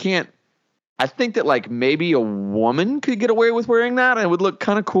 Like, I think that like maybe a woman could get away with wearing that, and it would look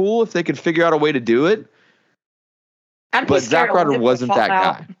kind of cool if they could figure out a way to do it. But Zack Ryder wasn't that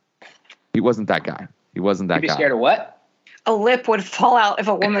guy. He wasn't that guy. He wasn't that guy. You'd be scared of what? A lip would fall out if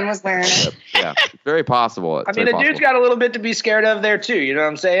a woman was wearing it. Yeah, it's very possible. I mean, the dude's got a little bit to be scared of there too. You know what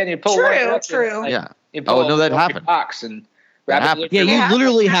I'm saying? You pull True. Yeah. You pull that happened. Box and That happened. Yeah, you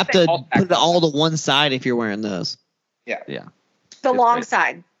literally have to put it all to one side if you're wearing those. Yeah. The long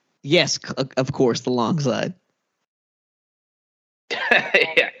side. Yes, of course, the long side.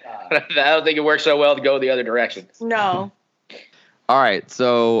 Yeah. I don't think it works so well to go the other direction. No. All right,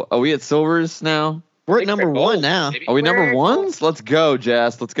 so are we at silvers now? We're at number one now. Are we number ones? Let's go,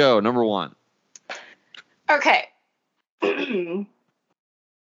 Jess. Let's go. Number one. Okay.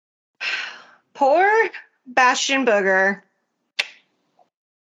 Poor Bastion Booger.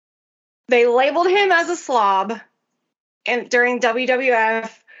 They labeled him as a slob, and during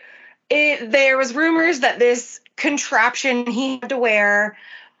WWF, there was rumors that this contraption he had to wear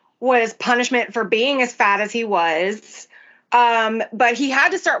was punishment for being as fat as he was. But he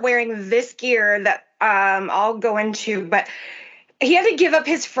had to start wearing this gear that I'll go into, but he had to give up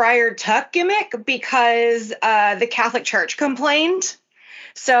his Friar Tuck gimmick because the Catholic Church complained.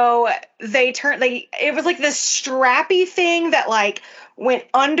 So it was like this strappy thing that like went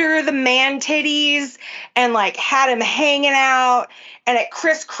under the man titties and like had him hanging out, and it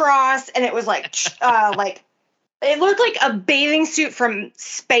crisscrossed, and it was like like it looked like a bathing suit from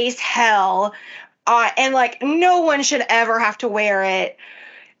space hell. And like no one should ever have to wear it.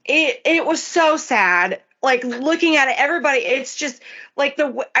 It was so sad. Like looking at it, everybody, it's just like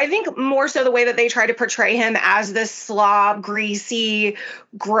I think more so the way that they try to portray him as this slob, greasy,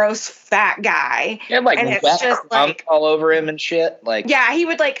 gross, fat guy. Yeah, like and it's just like all over him and shit. Like, yeah, he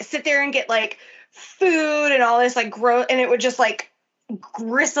would like sit there and get like food and all this like gross, and it would just like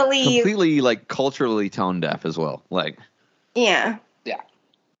gristly, completely like culturally tone deaf as well. Like, yeah.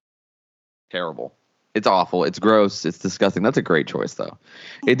 Terrible. It's awful. It's gross. It's disgusting. That's a great choice, though.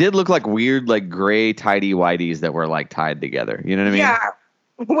 It did look like weird, like gray tidy whities that were like tied together. You know what I mean? Yeah,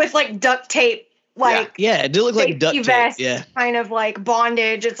 with like duct tape. Like yeah, it did look like duct tape. Yeah, kind of like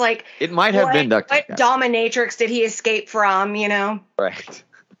bondage. It's like it might have been duct tape. What dominatrix did he escape from? You know? Right.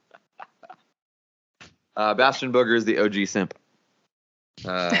 Bastion Booger is the OG simp.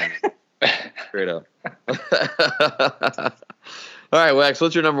 Straight up. All right, Wax.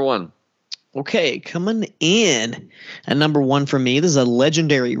 What's your number one? Okay, coming in at number one for me, this is a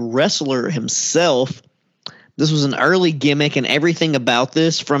legendary wrestler himself. This was an early gimmick, and everything about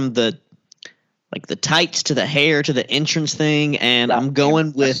this, from the tights to the hair to the entrance thing, and I'm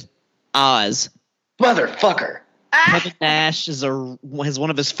going with Oz. Motherfucker. Kevin Nash has one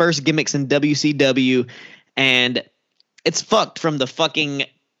of his first gimmicks in WCW, and it's fucked from the fucking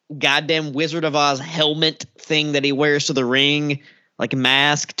goddamn Wizard of Oz helmet thing that he wears to the ring, like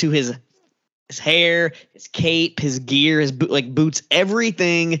mask, to his hair, his cape, his gear, his boots,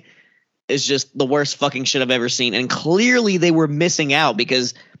 everything is just the worst fucking shit I've ever seen. And clearly they were missing out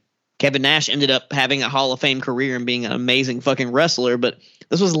because Kevin Nash ended up having a Hall of Fame career and being an amazing fucking wrestler. But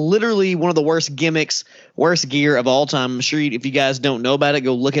this was literally one of the worst gimmicks, worst gear of all time. I'm sure if you guys don't know about it,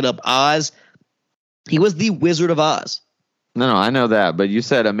 go look it up. Oz. He was the Wizard of Oz. No, I know that, but you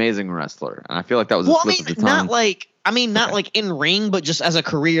said amazing wrestler, and I feel like that was a slip of the tongue. Not like in ring, but just as a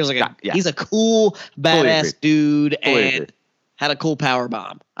career, he's a cool, badass dude and had a cool power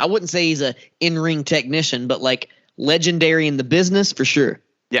bomb. I wouldn't say he's a in ring technician, but like legendary in the business for sure.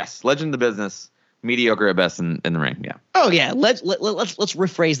 Yes, legend in the business, mediocre at best in the ring. Yeah. Oh yeah, let's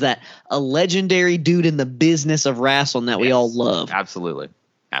rephrase that. A legendary dude in the business of wrestling that we all love. Absolutely.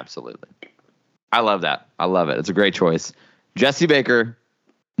 I love that. I love it. It's a great choice. Jesse Baker,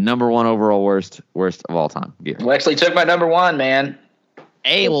 number one overall worst of all time gear. Wexley took my number one, man.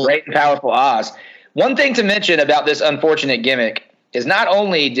 Hey, well, great and powerful Oz. One thing to mention about this unfortunate gimmick is not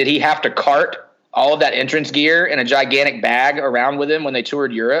only did he have to cart all of that entrance gear in a gigantic bag around with him when they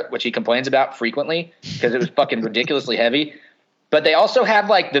toured Europe, which he complains about frequently because it was fucking ridiculously heavy, but they also had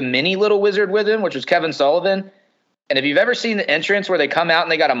like the mini little wizard with him, which was Kevin Sullivan. And if you've ever seen the entrance where they come out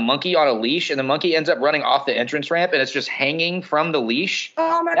and they got a monkey on a leash and the monkey ends up running off the entrance ramp and it's just hanging from the leash,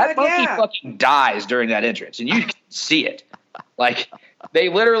 that monkey fucking dies during that entrance. And you can see it. Like, they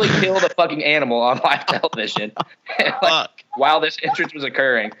literally killed a fucking animal on live television while this entrance was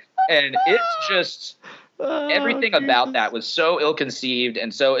occurring. And it's just everything about that was so ill-conceived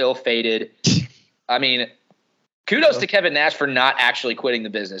and so ill-fated. I mean, kudos to Kevin Nash for not actually quitting the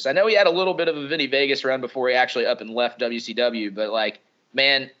business. I know he had a little bit of a Vinny Vegas run before he actually up and left WCW, but like,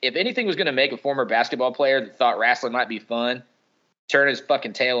 man, if anything was going to make a former basketball player that thought wrestling might be fun turn his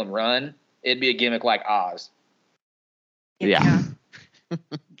fucking tail and run, it'd be a gimmick like Oz. Yeah.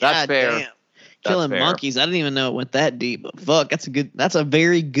 That's fair. Damn. Killing monkeys. I didn't even know it went that deep, but fuck, that's a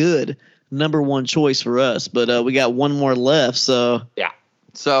very good number one choice for us. But we got one more left, so yeah.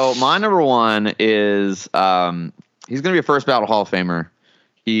 So my number one is he's going to be a first ballot Hall of Famer.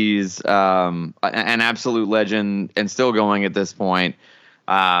 He's an absolute legend and still going at this point.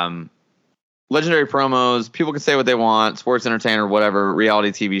 Legendary promos. People can say what they want. Sports entertainer, whatever.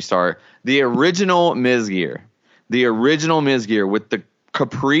 Reality TV star. The original Miz gear. The original Miz gear with the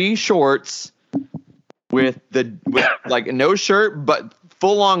capri shorts, with like no shirt but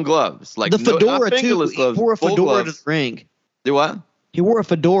full on gloves. Like the fedora too. Gloves, he wore a fedora to the ring. Do what? He wore a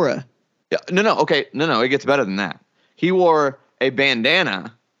fedora. Yeah, no. Okay, no. It gets better than that. He wore a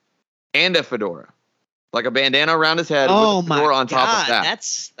bandana and a fedora, like a bandana around his head. Oh with a fedora my on top God, of that.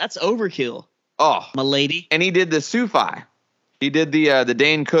 that's overkill. Oh, my lady. And he did the Sufi. He did the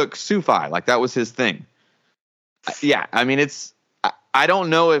Dane Cook Sufi. Like that was his thing. Yeah, I mean it's. I don't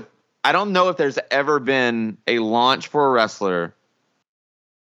know if there's ever been a launch for a wrestler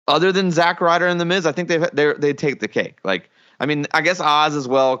other than Zack Ryder and The Miz. I think they take the cake. Like, I mean, I guess Oz as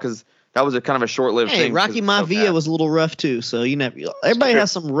well, because that was a kind of a short-lived thing. Rocky Maivia was a little rough too. So everybody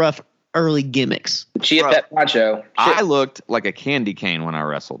has some rough early gimmicks. Chia Pet Poncho. I looked like a candy cane when I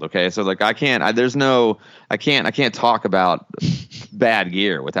wrestled. Okay, so like I can't talk about bad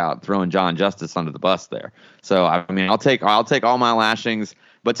gear without throwing John Justice under the bus there. So I mean, I'll take all my lashings.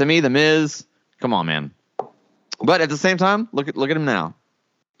 But to me, The Miz, come on, man. But at the same time, look at him now,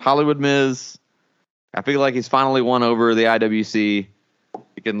 Hollywood Miz. I feel like he's finally won over the IWC.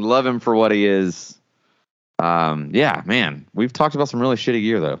 You can love him for what he is. Yeah, man. We've talked about some really shitty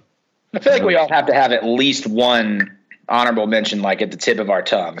gear though. I feel like we all have to have at least one honorable mention, like at the tip of our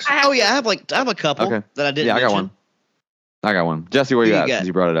tongues. Oh yeah, I have a couple that I didn't. Yeah, mention. I got one. Jesse, where you at? Since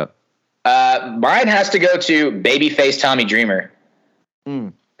you brought it up. Mine has to go to Babyface Tommy Dreamer.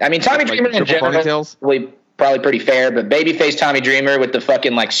 I mean, Tommy Dreamer in general probably pretty fair, but Babyface Tommy Dreamer with the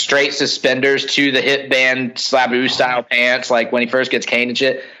fucking like straight suspenders to the hip band Slabu style pants, like when he first gets caned and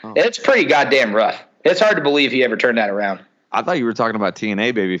shit. It's pretty goddamn rough. It's hard to believe he ever turned that around. I thought you were talking about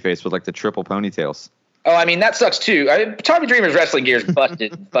TNA Babyface with like the triple ponytails. Oh, I mean, that sucks too. I mean, Tommy Dreamer's wrestling gear is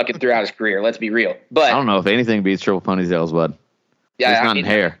busted fucking throughout his career. Let's be real. But I don't know if anything beats triple ponytails, bud. Yeah, it's not in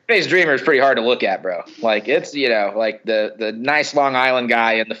hair. Babyface Dreamer is pretty hard to look at, bro. Like it's like the nice Long Island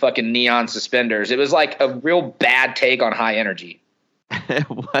guy and the fucking neon suspenders. It was like a real bad take on High Energy. It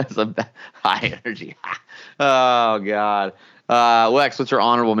was a High Energy. Oh God, Lex, what's your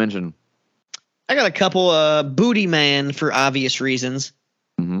honorable mention? I got a couple. Booty Man for obvious reasons.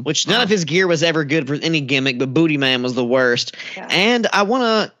 Which none of his gear was ever good for any gimmick, but Booty Man was the worst. Yeah. And I want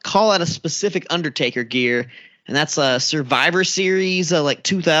to call out a specific Undertaker gear, and that's a Survivor Series, like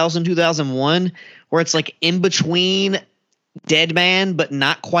 2000, 2001, where it's like in between Dead Man, but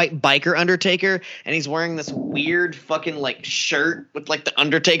not quite Biker Undertaker, and he's wearing this weird fucking like shirt with like the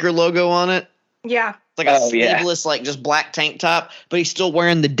Undertaker logo on it. Yeah. It's like a sleeveless, like just black tank top, but he's still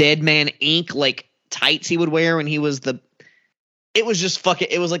wearing the Dead Man Inc. like tights he would wear when he was it was just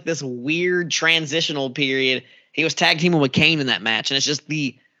it was like this weird transitional period. He was tag teaming with Kane in that match, and it's just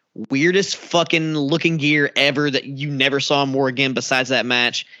the weirdest fucking looking gear ever that you never saw him wear again besides that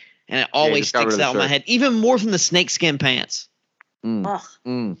match. And it always sticks out in my head, even more than the snakeskin pants.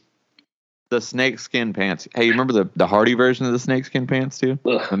 The snakeskin pants. Hey, you remember the Hardy version of the snakeskin pants too?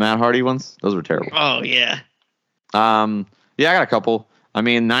 Ugh. The Matt Hardy ones? Those were terrible. Oh, yeah. Yeah, I got a couple. I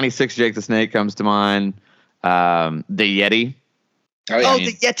mean, 96 Jake the Snake comes to mind. The Yeti. The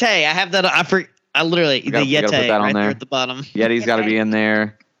Yeti. I have that. I literally the Yeti put that right there at the bottom. Yeti's got to be in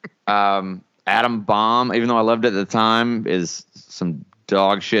there. Adam Bomb, even though I loved it at the time, is some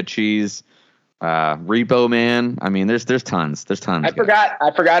dog shit cheese. Repo Man. I mean, there's tons. There's tons.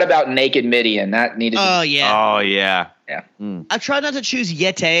 I forgot about Naked Midian. That needed. Oh yeah. Oh yeah. Yeah. I tried not to choose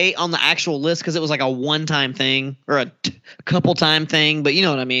Yeti on the actual list because it was like a one-time thing or a couple time thing, but you know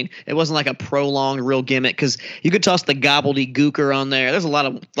what I mean. It wasn't like a prolonged real gimmick because you could toss the gobbledygooker on there. There's a lot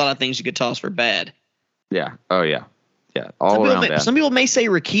of things you could toss for bad. Yeah. Oh yeah. Yeah. All around that. Some people may say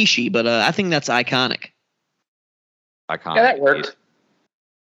Rikishi, but I think that's iconic. Iconic. Yeah, that worked.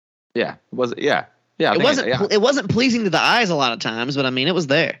 Yeah. Was it? Yeah. Yeah. It wasn't pleasing to the eyes a lot of times, but I mean, it was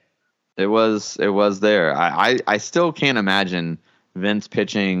there. It was there. I still can't imagine Vince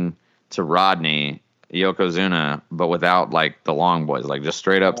pitching to Rodney Yokozuna, but without like the long boys, like just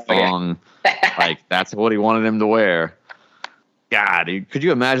straight up thong. Like that's what he wanted him to wear. God, dude, could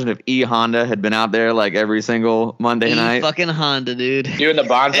you imagine if E Honda had been out there like every single Monday night? Fucking Honda, dude. Doing the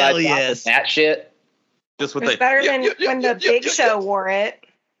bonsai Hell flop yes. and that shit. Just with It's better than when the Big Show wore it.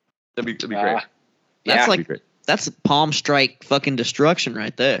 That'd be great. That's Yeah. like that's palm strike fucking destruction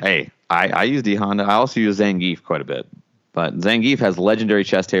right there. Hey, I use E Honda. I also use Zangief quite a bit. But Zangief has legendary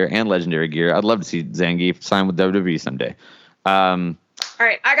chest hair and legendary gear. I'd love to see Zangief sign with WWE someday. All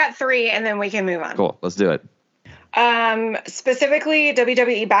right, I got 3, and then we can move on. Cool, let's do it. Specifically,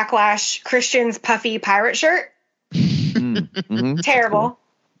 WWE Backlash Christian's puffy pirate shirt. Terrible.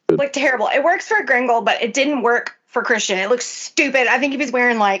 Like terrible. It works for Gringle, but it didn't work for Christian. It looks stupid. I think he was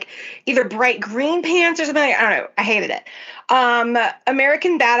wearing like either bright green pants or something. I don't know. I hated it.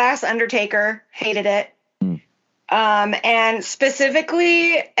 American Badass Undertaker, hated it. And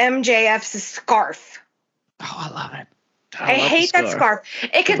specifically MJF's scarf. Oh, I love it. I hate that scarf.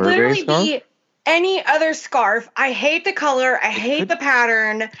 It could literally be any other scarf. I hate the color. I hate the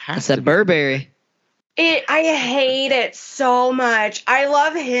pattern. It's that Burberry. I hate it so much. I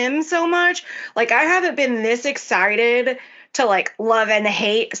love him so much. Like, I haven't been this excited to like love and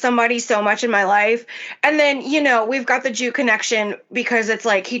hate somebody so much in my life. And then, you know, we've got the Jew connection because it's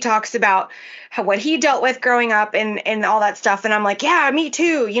like he talks about what he dealt with growing up and all that stuff. And I'm like, yeah, me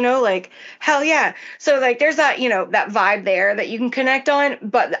too, you know, like, hell yeah. So like there's that, you know, that vibe there that you can connect on.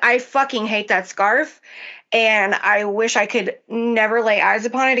 But I fucking hate that scarf. And I wish I could never lay eyes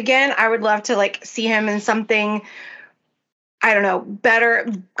upon it again. I would love to like see him in something, I don't know,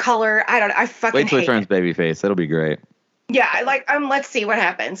 better color. I fucking Wait till he hate turns it. babyface. That'll be great. Yeah, let's see what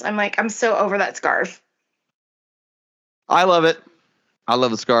happens. I'm so over that scarf. I love it. I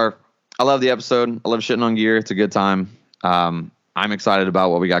love the scarf. I love the episode. I love shitting on gear. It's a good time. I'm excited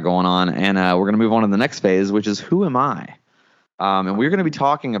about what we got going on. And we're going to move on to the next phase, which is Who Am I? And we're going to be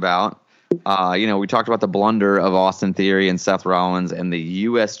talking about, we talked about the blunder of Austin Theory and Seth Rollins and the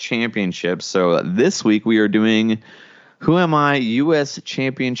U.S. Championship. So this week we are doing Who Am I? U.S.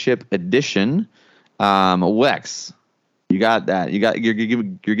 Championship Edition. Wex, you got that?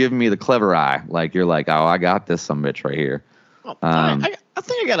 You're giving me the clever eye. Like you're like, oh, I got this some bitch right here. I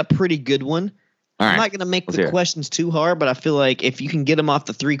think I got a pretty good one. All I'm right, not going to make let's the hear it. questions too hard, but I feel like if you can get them off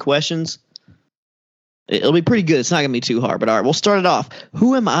the 3 questions, it'll be pretty good. It's not going to be too hard. But all right, we'll start it off.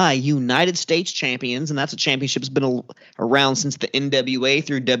 Who am I? United States champions, and that's a championship that's been around since the NWA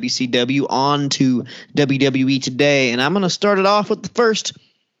through WCW on to WWE today. And I'm going to start it off with the first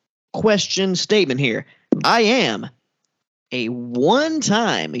question statement here. I am a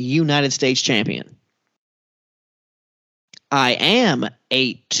 1-time United States champion. I am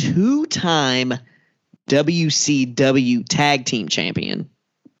a 2-time WCW tag team champion.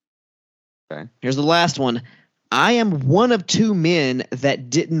 Okay. Here's the last one. I am one of 2 men that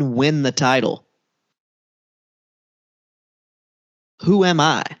didn't win the title. Who am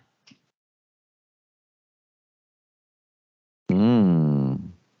I?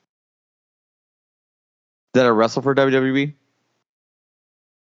 Did I wrestle for WWE?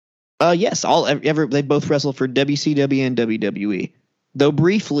 Yes, they both wrestled for WCW and WWE. Though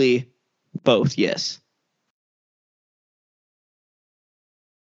briefly, both, yes.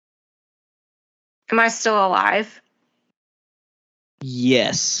 Am I still alive?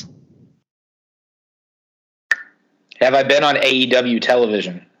 Yes. Have I been on AEW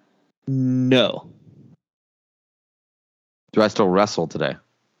television? No. Do I still wrestle today?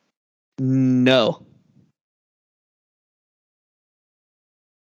 No.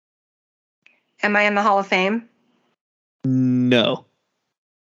 Am I in the Hall of Fame? No.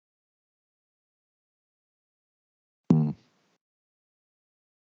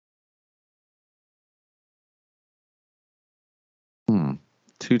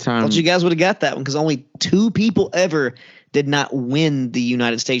 Two I times. thought you guys would have got that one because only 2 people ever did not win the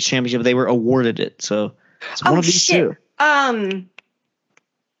United States Championship. They were awarded it. So it's one of these shit. 2.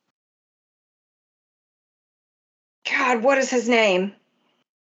 God, what is his name?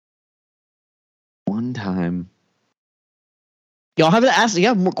 One time. Y'all have to ask. You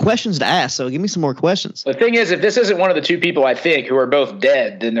have more questions to ask, so give me some more questions. The thing is, if this isn't one of the 2 people I think who are both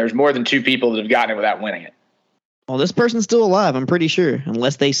dead, then there's more than 2 people that have gotten it without winning it. Well, this person's still alive, I'm pretty sure,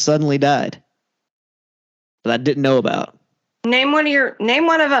 unless they suddenly died. That I didn't know about. Name one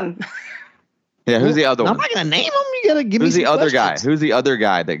of them. Yeah, who's the other I'm one? not gonna name them. You gotta give Who's me the some other guy? questions. Who's the other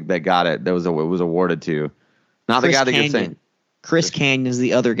guy that got it? That was awarded to? Not the Chris guy that gets Kanyon. saying. Chris Canyon's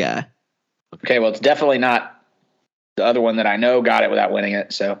the other guy. Okay, well, it's definitely not the other one that I know got it without winning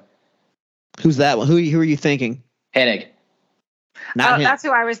it. So Who's that one? Who are you thinking? Hennig. Not him. That's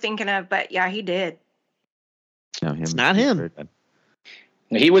who I was thinking of, but yeah, he did. No, It's not him.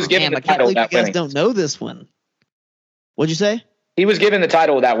 He was given Damn, the I can't title believe you without guys winning. don't know this one. What'd you say? He was given the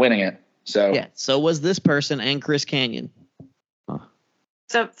title without winning it. So Yeah, so was this person and Chris Kanyon.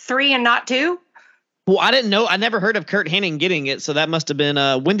 So 3 and not 2? Well, I didn't know. I never heard of Kurt Hennig getting it, so that must have been.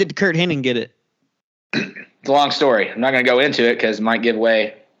 When did Kurt Hennig get it? it's a long story. I'm not going to go into it because it might give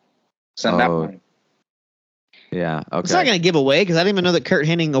away something. Oh. Yeah. Okay. It's not going to give away because I didn't even know that Kurt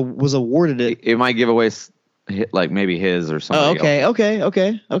Hennig was awarded it. It might give away like maybe his or something. Oh,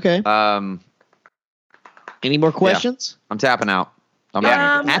 okay. Any more questions? I'm tapping out. I'm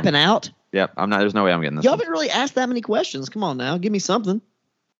Tapping out? Yep. I'm not. There's no way I'm getting this. Y'all haven't really asked that many questions. Come on now, give me something.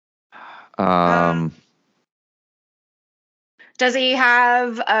 Does he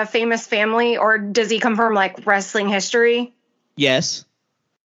have a famous family, or does he come from like wrestling history? Yes.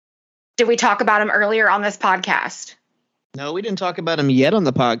 Did we talk about him earlier on this podcast? No, we didn't talk about him yet on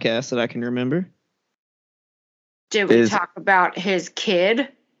the podcast that I can remember. Did we talk about his kid?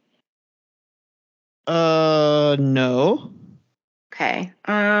 No. Okay.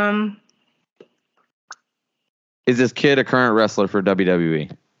 Is this kid a current wrestler for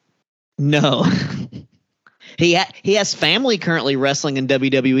WWE? No. He has family currently wrestling in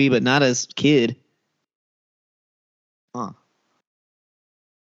WWE, but not as kid. Huh.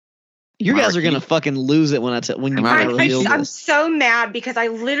 You guys are gonna fucking lose it when when you reveal I'm this. so mad because I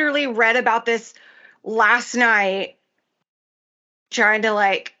literally read about this last night, trying to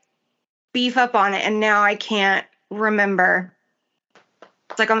like beef up on it, and now I can't remember.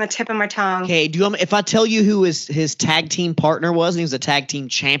 It's like on the tip of my tongue. Okay, do you want me, if I tell you who his tag team partner was, and he was a tag team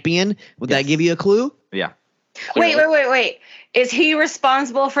champion, would that give you a clue? Yeah. Wait. Is he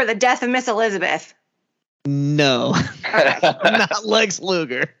responsible for the death of Miss Elizabeth? No. Not Lex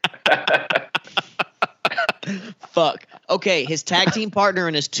Luger. Fuck. Okay, his tag team partner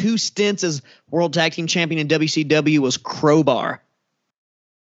in his 2 stints as World Tag Team Champion in WCW was Crowbar.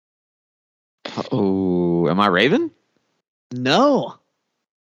 Oh, am I Raven? No.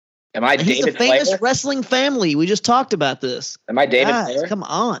 Am I He's David a famous Flair? wrestling family. We just talked about this. Am I David Guys, Flair? come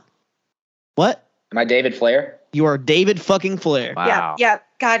on. What? Am I David Flair? You are David fucking Flair. Wow. Yeah.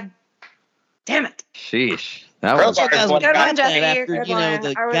 God damn it. Sheesh. That was. Crowbar. You guys Good would one, got Jesse. that after, Good you know,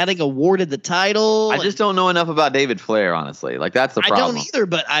 one. getting awarded the title. I just don't know enough about David Flair, honestly. Like that's the I problem. don't either,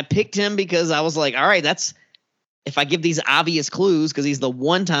 but I picked him because I was like, all right, that's if I give these obvious clues, because he's the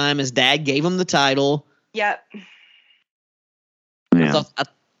one time his dad gave him the title. Yep. Yeah.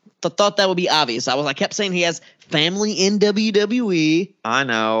 I thought that would be obvious. I kept saying he has family in WWE. I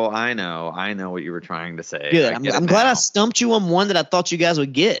know what you were trying to say. Good. I I'm get it glad I now. stumped you on one that I thought you guys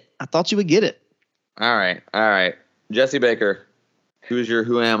would get. I thought you would get it. All right. Jesse Baker, who's your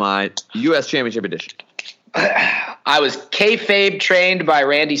Who Am I U.S. Championship Edition? I was kayfabe trained by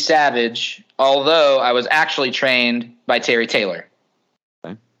Randy Savage, although I was actually trained by Terry Taylor.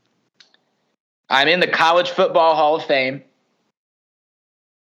 Okay. I'm in the College Football Hall of Fame,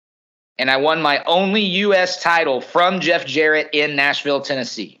 and I won my only U.S. title from Jeff Jarrett in Nashville,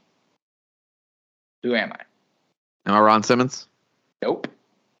 Tennessee. Who am I? Am I Ron Simmons? Nope.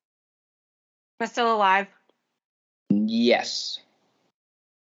 Am I still alive? Yes.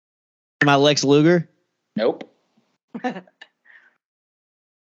 Am I Lex Luger? Nope.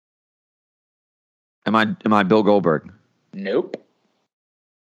 Am I Bill Goldberg? Nope.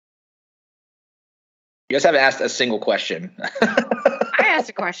 You guys haven't asked a single question. I asked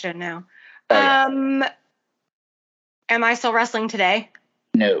a question now. Oh, yeah. Am I still wrestling today?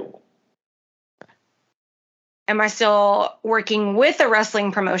 No. Am I still working with a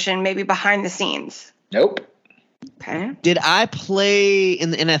wrestling promotion, maybe behind the scenes? Nope. Okay. Did I play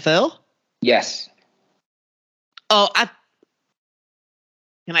in the NFL? Yes. Oh,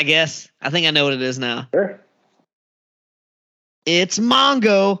 can I guess? I think I know what it is now. Sure. It's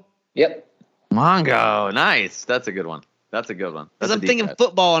Mongo. Yep. Mongo. Nice. That's a good one. That's a good one. Because That's a I'm deep thinking cut.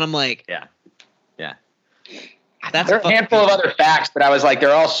 football, and I'm like, Yeah. that's There are a handful of other facts, but I was like,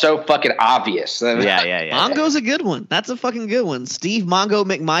 they're all so fucking obvious. Yeah. Mongo's a good one. That's a fucking good one. Steve Mongo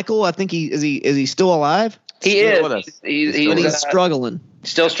McMichael. I think is he still alive? He Still with is. us. But he's He's struggling.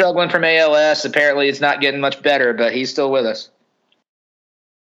 still struggling from ALS. Apparently, it's not getting much better, but he's still with us.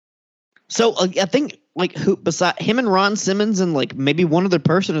 So I think like who beside him and Ron Simmons and like maybe one other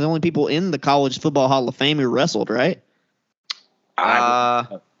person are the only people in the College Football Hall of Fame who wrestled, right?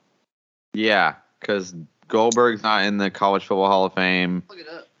 Yeah, because Goldberg's not in the College Football Hall of Fame. Look it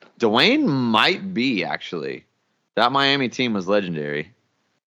up. Dwayne might be, actually. That Miami team was legendary.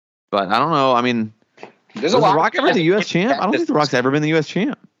 But I don't know. I mean, There's was a The lot. Rock ever the U.S. champ? I don't think The Rock's ever been the U.S.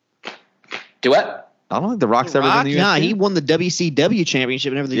 champ. Do what? I don't think The Rock's ever been the U.S. Nah, champ. he won the WCW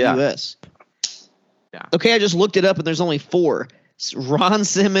championship and everything Yeah. in the US. Yeah. Okay, I just looked it up, and there's only 4. It's Ron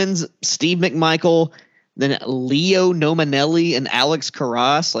Simmons, Steve McMichael, then Leo Nominelli, and Alex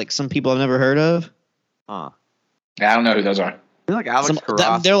Karras, like some people I've never heard of. Huh. I don't know who those are. I feel like Alex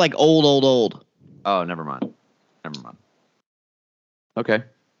Karras. They're like old. Oh, never mind. Okay.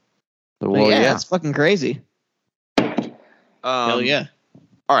 Well, yeah, it's fucking crazy. Hell yeah.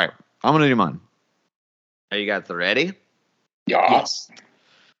 All right, I'm gonna do mine. Are you guys ready? Yes.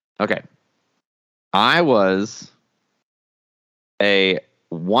 Okay. I was a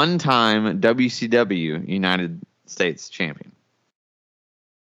one-time WCW United States champion.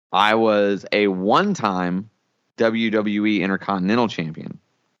 I was a one-time WWE Intercontinental champion.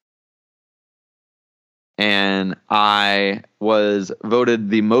 And I was voted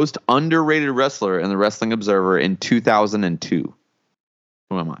the most underrated wrestler in the Wrestling Observer in 2002.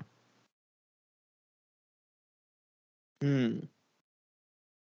 Who am I?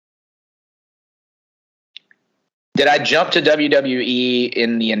 Did I jump to WWE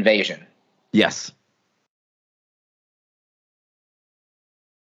in the Invasion? Yes.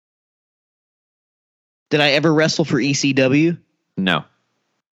 Did I ever wrestle for ECW? No.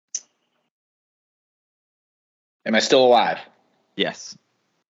 Am I still alive? Yes.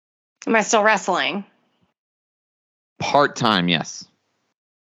 Am I still wrestling? Part-time, yes.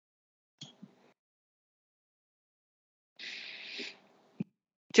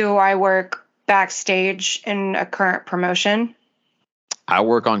 Do I work backstage in a current promotion? I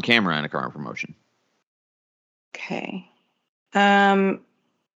work on camera in a current promotion. Okay. Am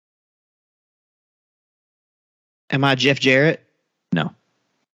I Jeff Jarrett? No.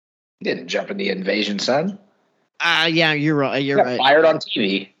 Didn't jump in the Invasion, son. Yeah, you're right. You're Got right. fired on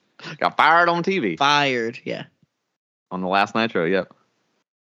TV. Got fired on TV. Fired, yeah. On the last Nitro, yep.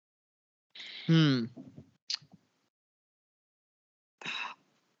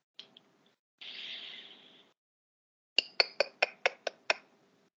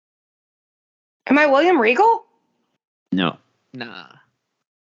 Am I William Regal? No. Nah.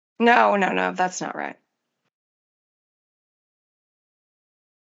 No, that's not right.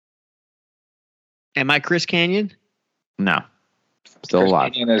 Am I Chris Canyon? No. Still Chris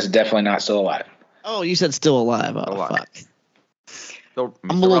alive. Canyon is definitely not still alive. Oh, you said still alive. Oh, Alive. fuck. Still,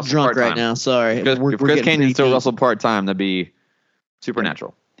 I'm a little drunk right now. Sorry. If Chris Canyon still wrestled part-time, that'd be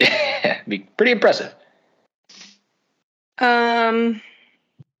supernatural. It'd be pretty impressive. Um,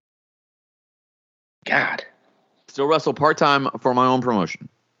 God. Still wrestle part-time for my own promotion.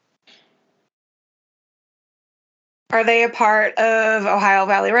 are they a part of Ohio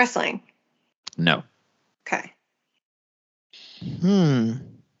Valley Wrestling? No. Okay. Game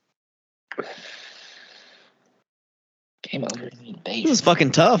over. This is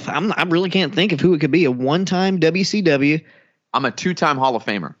fucking tough. I really can't think of who it could be. A one-time WCW. I'm a 2-time Hall of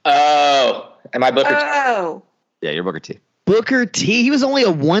Famer. Oh, am I Booker T? Oh, Yeah, you're Booker T. Booker T. He was only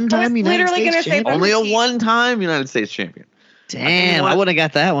a one-time United literally States gonna say champion. Only a Booker T. one-time United States champion. Damn, I would have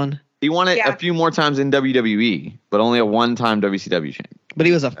got that one. He won it Yeah. a few more times in WWE, but only a one-time WCW champion. But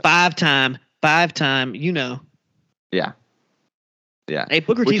he was a five-time, you know. Yeah. Yeah. Hey,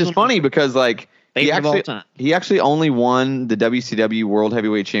 Booker Which T's is funny because, like, favorite of all time. he actually only won the WCW World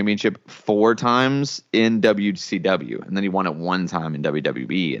Heavyweight Championship 4 times in WCW, and then he won it 1 time in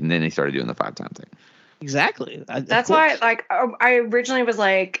WWE, and then he started doing the 5-time thing. Exactly. that's why. Like, I originally was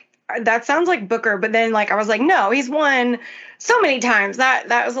like, that sounds like Booker, but then like I was like, no, he's won so many times. That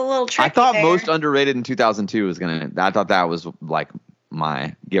was a little tricky. I thought there. most underrated in 2002 was I thought that was like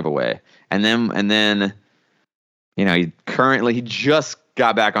my giveaway, and then you know he just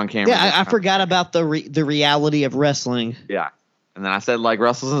got back on camera. Yeah, I forgot about the reality of wrestling. Yeah, and then I said like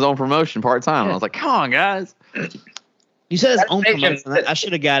wrestles his own promotion part time. I was like, come on, guys. You said his That's own patient. promotion. I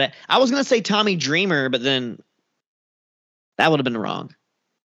should have got it. I was gonna say Tommy Dreamer, but then that would have been wrong.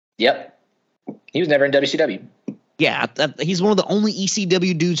 Yep. He was never in WCW. Yeah, he's one of the only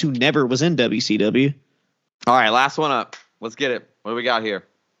ECW dudes who never was in WCW. All right, last one up. Let's get it. What do we got here?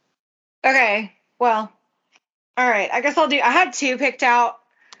 Okay, well, all right. I guess I'll do. I had 2 picked out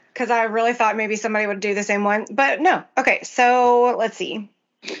because I really thought maybe somebody would do the same one, but no. Okay, so let's see.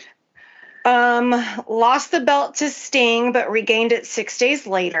 Lost the belt to Sting, but regained it 6 days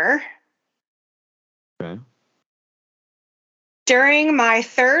later. Okay. During my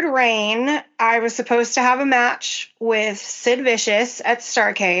 3rd reign, I was supposed to have a match with Sid Vicious at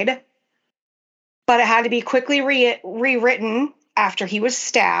Starrcade, but it had to be quickly rewritten after he was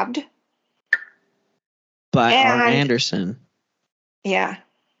stabbed. By And- Arn Anderson. Yeah.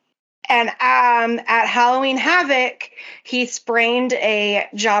 And at Halloween Havoc, he sprained a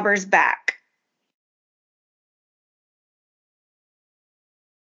jobber's back.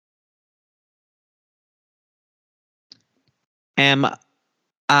 Am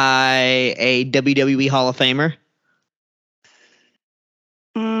I a WWE Hall of Famer?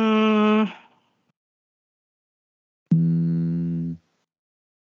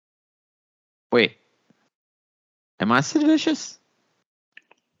 Wait. Am I Sid Vicious?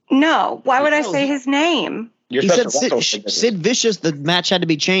 No. Why would I say his name? You're He supposed said to wrestle Sid Vicious. The match had to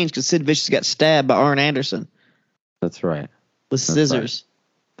be changed because Sid Vicious got stabbed by Arn Anderson That's right. with scissors.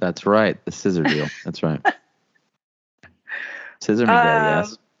 That's right. The scissor deal. That's right. Scissor me, daddy,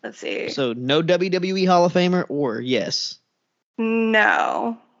 yes. Let's see. So no WWE Hall of Famer or yes?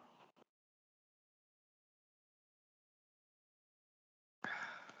 No.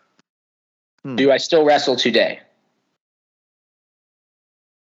 Do I still wrestle today?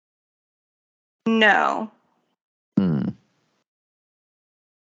 No.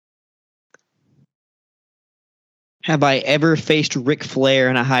 Have I ever faced Ric Flair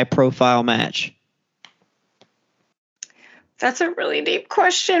in a high-profile match? That's a really deep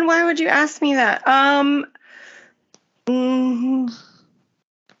question. Why would you ask me that? No,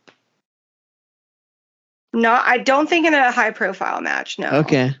 I don't think in a high-profile match. No.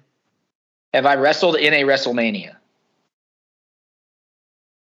 Okay. Have I wrestled in a WrestleMania?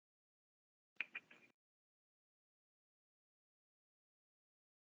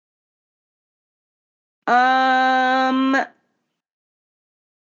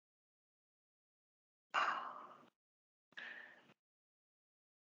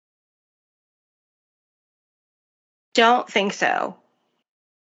 Don't think so.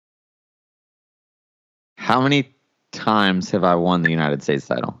 How many times have I won the United States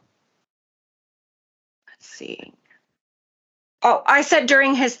title? Let's see. Oh, I said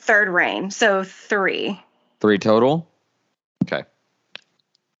during his third reign, so 3. 3 total? Okay.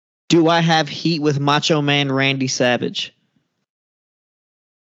 Do I have heat with Macho Man Randy Savage?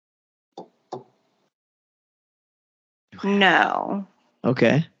 No.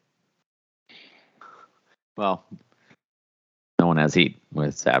 Okay. Well, no one has heat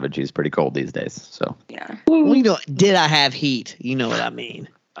with Savage. He's pretty cold these days. So Yeah. Well, you know, did I have heat? You know what I mean.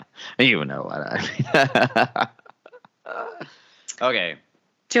 you know what I mean. Okay.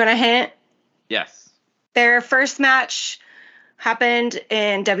 Do you want a hint? Yes. Their first match happened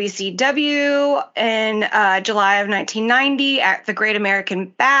in WCW in July of 1990 at the Great American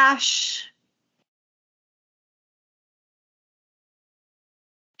Bash.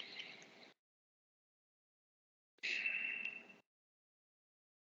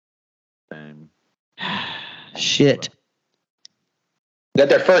 Shit. Is that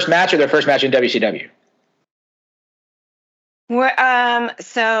their first match or their first match in WCW?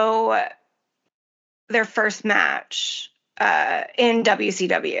 So their first match in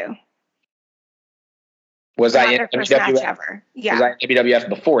WCW. Was Not I in their first match WWF? ever. Yeah. Was I in WWF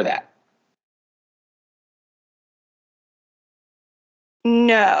before that?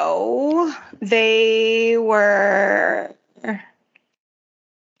 No, they were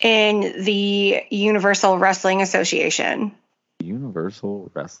in the Universal Wrestling Association.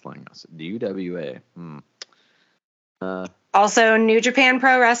 Universal Wrestling. UWA. Also, New Japan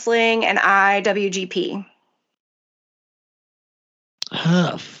Pro Wrestling and IWGP.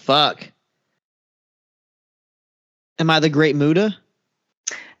 Oh, fuck. Am I the Great Muta?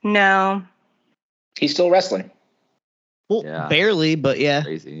 No. He's still wrestling. Well, Yeah. barely, but yeah.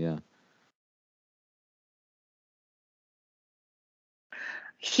 Crazy, yeah.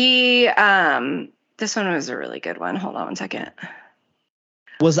 He, this one was a really good one. Hold on one second.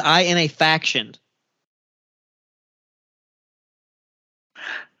 Was I in a faction?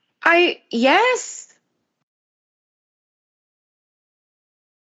 Yes.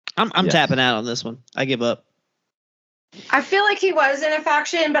 I'm Yes. tapping out on this one. I give up. I feel like he was in a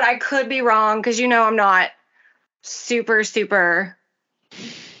faction, but I could be wrong because I'm not super.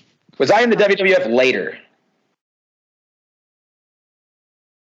 Was I in the WWF later?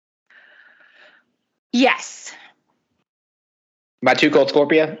 Yes. Am I Too Cold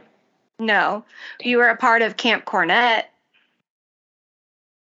Scorpio? No. You were a part of Camp Cornette.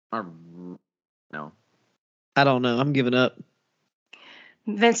 No. I don't know. I'm giving up.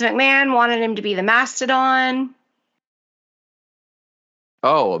 Vince McMahon wanted him to be the Mastodon.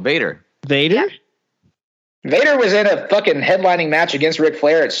 Oh, Vader. Vader? Yeah. Vader was in a fucking headlining match against Ric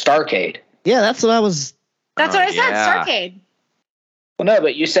Flair at Starrcade. Yeah, that's what I was. That's Oh, what I said, yeah. Starrcade. Well, no,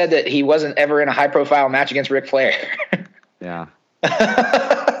 but you said that he wasn't ever in a high-profile match against Ric Flair. Yeah.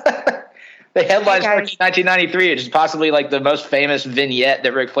 They headlined Hey, guys. 1993, which is possibly like the most famous vignette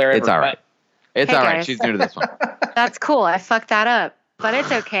that Ric Flair ever It's all right. cut. It's Hey, all right. guys. She's new to this one. That's cool. I fucked that up, but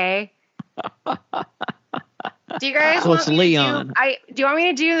it's okay. Do you guys So want it's me Leon. To do you want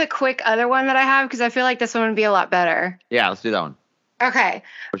me to do the quick other one that I have? Because I feel like this one would be a lot better. Yeah, let's do that one. Okay.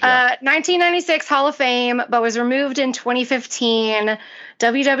 What you got? 1996 Hall of Fame, but was removed in 2015.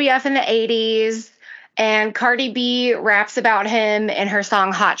 WWF in the 80s. And Cardi B raps about him in her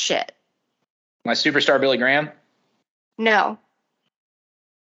song Hot Shit. My superstar Billy Graham. No.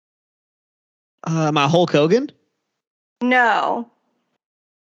 My Hulk Hogan? No.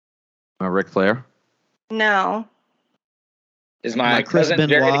 Ric Flair. No. Is my My Chris cousin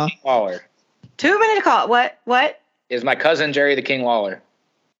Jerry the Benoit. King Lawler. 2 minute call. What? Is my cousin Jerry the King Lawler.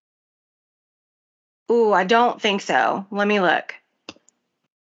 Ooh, I don't think so. Let me look.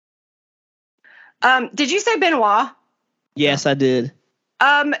 Did you say Benoit? Yes, I did.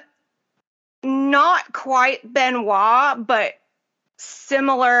 Not quite Benoit, but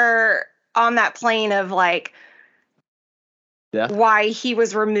similar on that plane of like Yeah. why he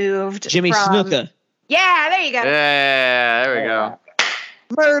was removed. Jimmy from, Snuka. Yeah, there you go. Yeah, there we go.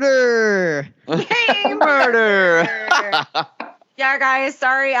 Murder! Hey, Murder. Yeah, guys,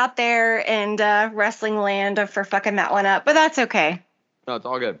 sorry out there in wrestling land for fucking that one up, but that's okay. No, it's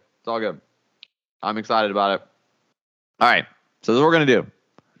all good. It's all good. I'm excited about it. All right. So this is what we're going to do.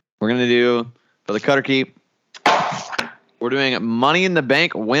 We're going to do, for the Cutter Keep, we're doing Money in the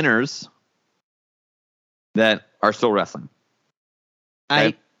Bank winners that are still wrestling.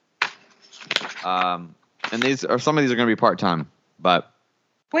 Okay? And some of these are going to be part-time, but.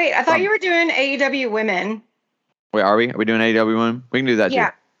 Wait, I thought you were doing AEW women. Wait, are we? Are we doing AEW women? We can do that too.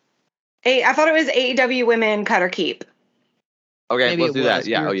 Yeah. I thought it was AEW women Cutter Keep. Okay, Maybe let's it do that. was.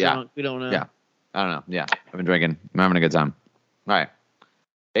 Yeah, We were yeah. drunk. We don't know. Yeah. I don't know. Yeah, I've been drinking. I'm having a good time. All right.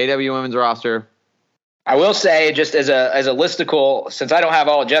 AEW women's roster. I will say, just as a listicle, since I don't have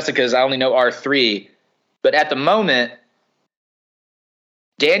all of Jessica's, I only know R3. But at the moment,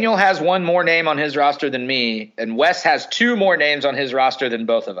 Daniel has one more name on his roster than me, and Wes has 2 more names on his roster than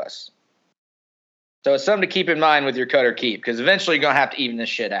both of us. So it's something to keep in mind with your Cutter Keep, because eventually you're going to have to even this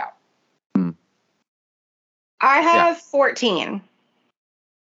shit out. I have 14.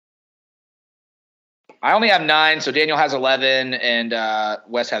 I only have 9, so Daniel has 11, and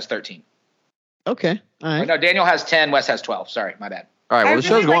Wes has 13. Okay. All right. No, Daniel has 10, Wes has 12. Sorry, my bad. All right. Well, I the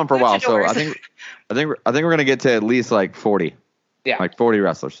show's really going like for a while, so luchadors. I think we're going to get to at least like 40. Yeah. Like 40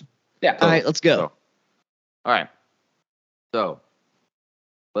 wrestlers. Yeah. All right, let's go. So, all right. So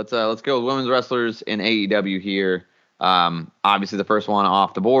let's go with women's wrestlers in AEW here. Obviously, the first one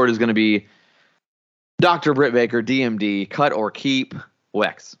off the board is going to be Dr. Britt Baker, DMD, cut or keep.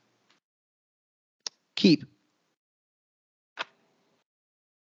 Wex. Keep.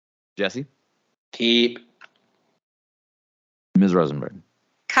 Jesse. Keep. Ms. Rosenberg.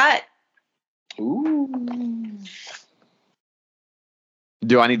 Cut. Ooh.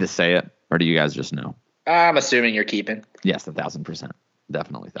 Do I need to say it, or do you guys just know? I'm assuming you're keeping. Yes, 1,000%.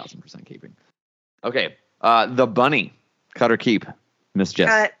 Definitely 1,000% keeping. Okay. The Bunny, cut or keep. Miss Jess.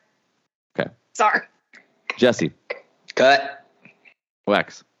 Cut. Okay. Sorry. Jesse. Cut.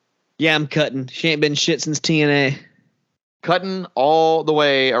 Wex. Yeah, I'm cutting. She ain't been shit since TNA. Cutting all the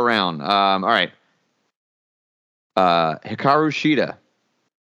way around. All right. Hikaru Shida.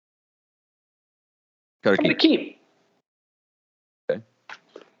 Cut or I'm going to keep. keep. Okay.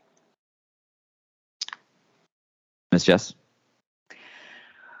 Miss Jess.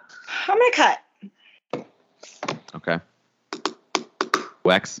 I'm going to cut. Okay.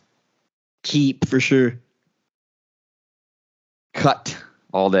 Wex. Keep for sure. Cut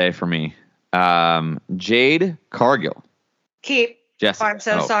all day for me. Jade Cargill. Keep. Jesse. Oh, I'm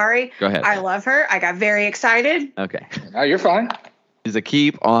so sorry. Go ahead. I love her. I got very excited. Okay. No, you're fine. Is a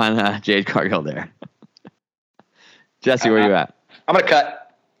keep on Jade Cargill there. Jesse, where you at? I'm going to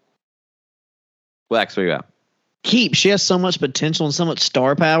cut. Wex, where you at? Keep. She has so much potential and so much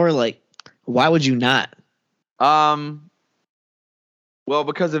star power. Like, why would you not? Well,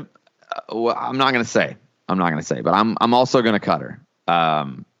 because of well, I'm not gonna say, but I'm also gonna cut her.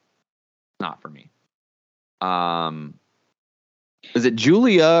 Not for me. Is it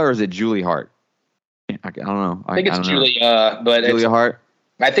Julia or is it Julie Hart? I don't know. I think it's Julia, but Julia Hart.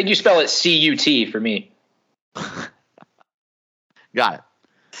 I think you spell it C-U-T for me. Got it.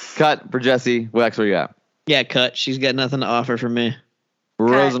 Cut for Jesse. Wex, where you at? Yeah, cut. She's got nothing to offer for me.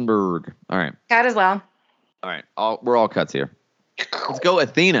 Rosenberg. All right. Cut as well. All right. We're all cuts here. Let's go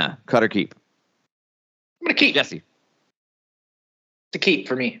Athena. Cut or keep? I'm going to keep. Jesse. It's a keep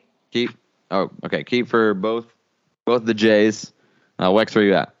for me. Keep. Oh, okay. Keep for both the J's. Wex, where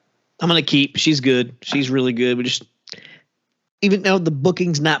you at? I'm going to keep. She's good. She's really good. We just, even though the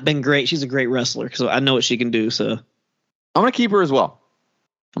booking's not been great, she's a great wrestler. So I know what she can do. So I'm going to keep her as well.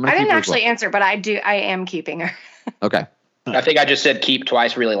 I didn't actually answer, but I am keeping her. Okay. I think I just said keep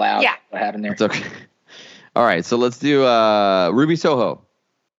twice really loud. Yeah. What happened there? It's okay. All right, so let's do Ruby Soho.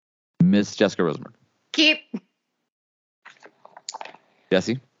 Miss Jessica Rosenberg. Keep.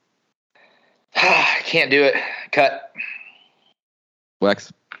 Jesse. Can't do it. Cut.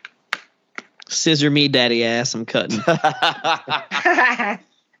 Wex. Scissor me, daddy ass. I'm cutting. All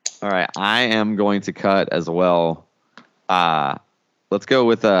right, I am going to cut as well. Let's go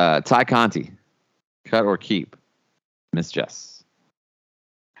with Ty Conti. Cut or keep? Miss Jess.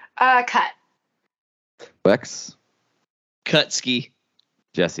 Cut. Wex. Cut ski.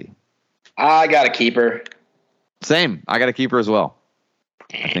 Jesse. I got to keep her. Same. I got to keep her as well.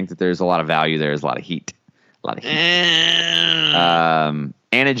 I think that there's a lot of value there. There's a lot of heat.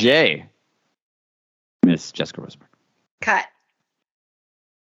 Anna J. Miss Jessica Rosenberg. Cut.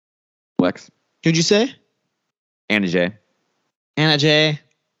 Wex. Who'd you say? Anna J. Anna J.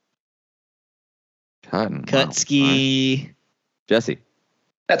 Cut ski. Right. Jesse.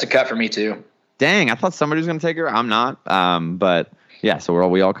 That's a cut for me too. Dang, I thought somebody was going to take her. I'm not. But yeah, so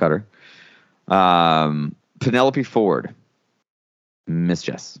we all cut her. Penelope Ford. Miss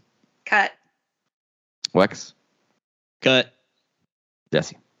Jess. Cut. Wex. Cut.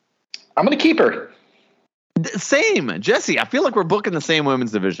 Jesse. I'm going to keep her. Same. Jesse, I feel like we're booking the same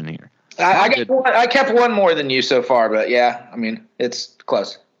women's division here. I kept one more than you so far, but yeah, I mean, it's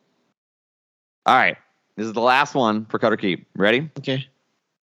close. All right. This is the last one for cut or keep. Ready? Okay.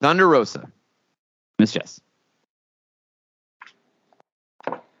 Thunder Rosa. Miss Jess.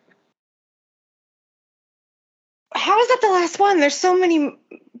 How is that the last one? There's so many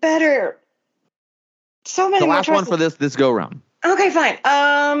better. So many. The more last one choices. for this go round. Okay, fine.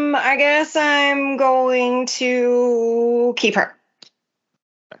 I guess I'm going to keep her.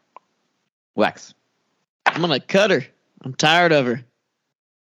 Wex. I'm gonna cut her. I'm tired of her.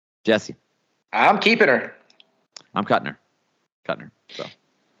 Jesse. I'm keeping her. I'm cutting her. So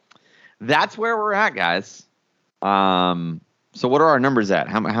that's where we're at, guys. So what are our numbers at?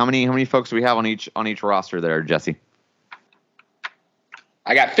 How many folks do we have on each roster there, Jesse?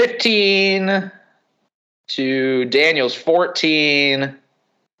 I got 15 to Daniel's 14.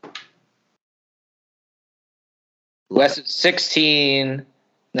 Wes is 16.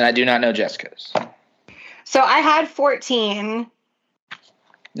 Then I do not know Jessica's. So I had 14.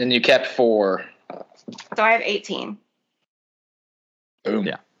 Then you kept 4. So I have 18. Boom.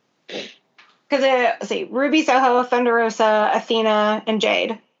 Yeah. Because let's see, Ruby Soho, Thunder Rosa, Athena, and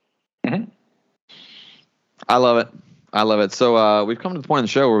Jade. Mm-hmm. I love it. So we've come to the point in the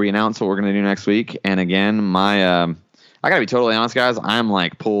show where we announce what we're going to do next week. And again, I got to be totally honest, guys. I'm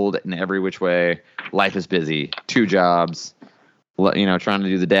like pulled in every which way. Life is busy. 2 jobs. Trying to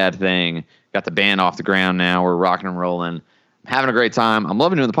do the dad thing. Got the band off the ground now. We're rocking and rolling. I'm having a great time. I'm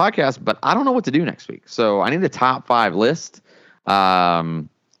loving doing the podcast, but I don't know what to do next week. So I need a top 5 list.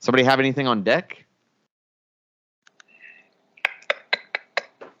 Somebody have anything on deck?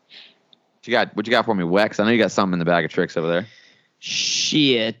 What you got for me, Wex? I know you got something in the bag of tricks over there.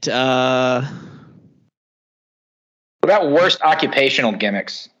 Shit. What about worst occupational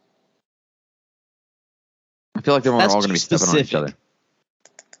gimmicks? I feel like they're all That's going to be too stepping on each other.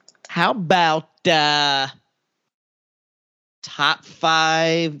 How about top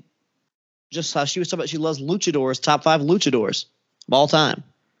 5? Just how she was talking about, she loves luchadors. Top 5 luchadors of all time.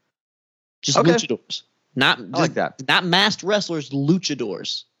 Just Okay. luchadors, not I like that. Not masked wrestlers.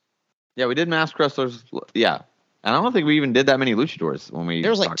 Luchadors. Yeah, we did masked wrestlers. Yeah, and I don't think we even did that many luchadors when we. There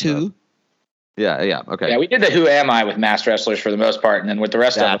was like talked about 2. it. Yeah. Okay. Yeah, we did the Who Am I with masked wrestlers for the most part, and then with the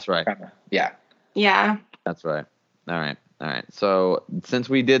rest That's of them. right. Yeah. Yeah. That's right. All right. So since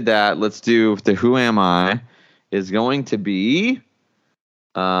we did that, let's do the Who Am I is going to be.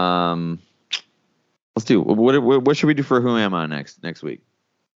 Let's do what should we do for Who Am I next week?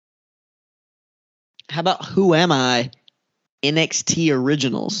 How about Who Am I? NXT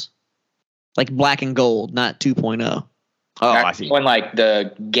Originals, like Black and Gold, not 2.0. Oh, I see. When like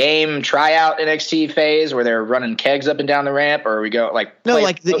the game tryout NXT phase where they're running kegs up and down the ramp, or we go like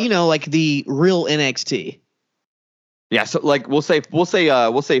like the real NXT. Yeah, so like we'll say Full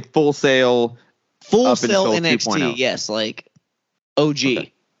Sail Full up Sail until NXT, 2.0. yes, like OG.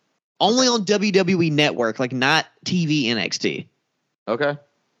 Okay. Only on WWE Network, like not TV NXT. Okay.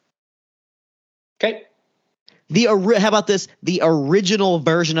 Okay. How about this? The original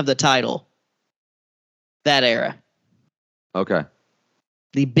version of the title. That era. Okay.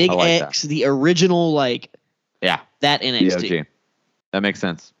 The Big I like X, the original, Yeah. that NXT. The OG. That makes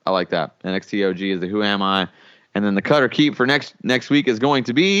sense. I like that. NXT OG is the Who Am I, and then the cut or keep for next week is going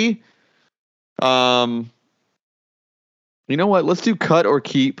to be, You know what? Let's do cut or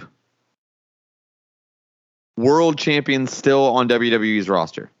keep world champions still on WWE's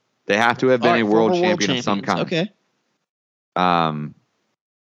roster. They have to have been a world champion of some kind. Okay. And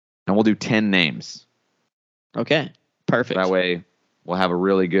we'll do 10 names. Okay. Perfect. That way we'll have a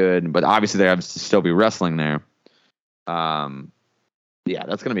really good, but obviously they have to still be wrestling there. Yeah,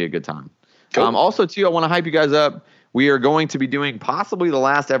 that's going to be a good time. Cool. Also, too, I want to hype you guys up. We are going to be doing possibly the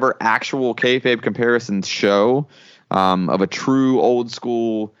last ever actual kayfabe comparisons show of a true old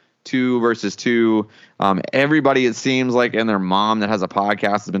school 2 versus 2. Everybody, it seems like, and their mom that has a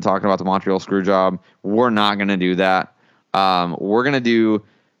podcast has been talking about the Montreal Screwjob. We're not going to do that. We're going to do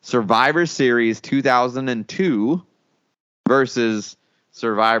Survivor Series 2002 versus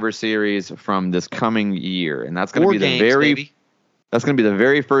Survivor Series from this coming year, and that's going to be that's going to be the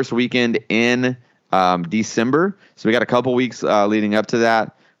very first weekend in December. So we got a couple weeks leading up to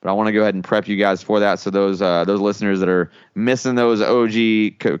that, but I want to go ahead and prep you guys for that. So those listeners that are missing those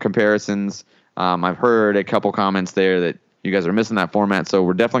OG comparisons, I've heard a couple comments there that you guys are missing that format. So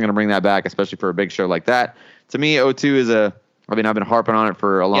we're definitely going to bring that back, especially for a big show like that. To me, 02 is I've been harping on it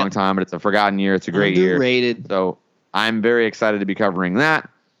for a long time, but it's a forgotten year. It's a great year. So I'm very excited to be covering that.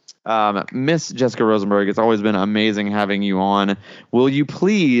 Miss Jessica Rosenberg, it's always been amazing having you on. Will you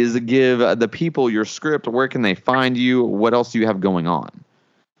please give the people your script? Where can they find you? What else do you have going on?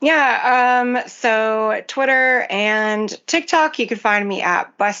 Yeah, so Twitter and TikTok, you can find me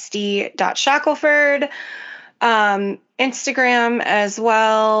at busty.shackelford. Instagram as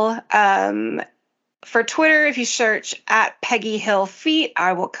well. For Twitter, if you search at Peggy Hill Feet,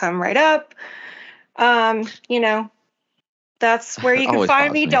 I will come right up. That's where you can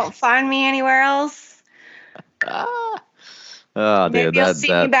find me. Don't find me anywhere else. Maybe you'll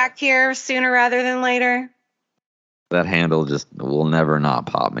see me back here sooner rather than later. That handle just will never not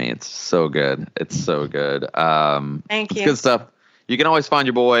pop me. It's so good. It's so good. Thank you. It's good stuff. You can always find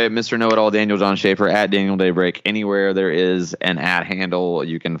your boy, Mr. Know-It-All, Daniel John Schaefer, at Daniel Daybreak. Anywhere there is an @ handle,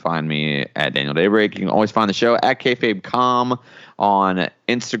 you can find me at Daniel Daybreak. You can always find the show at KayfabeCom on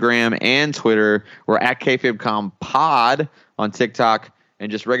Instagram and Twitter. We're at KayfabeCom Pod on TikTok,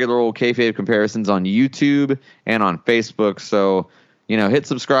 and just regular old kayfabe comparisons on YouTube and on Facebook. So, hit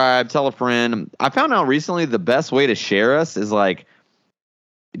subscribe, tell a friend. I found out recently the best way to share us is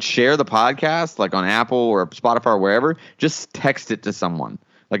share the podcast on Apple or Spotify or wherever. Just text it to someone.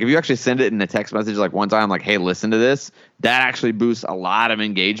 If you actually send it in a text message one time, hey, listen to this, that actually boosts a lot of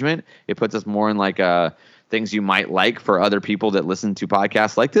engagement. It puts us more in things you might like for other people that listen to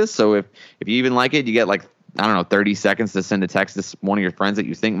podcasts like this. So if you even like it, you get 30 seconds to send a text to one of your friends that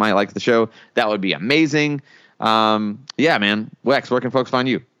you think might like the show. That would be amazing. Yeah, man. Wex, where can folks find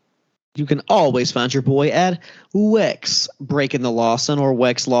you? You can always find your boy at Wex Breaking the Lawson or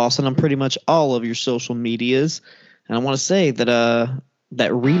Wex Lawson on pretty much all of your social medias. And I want to say that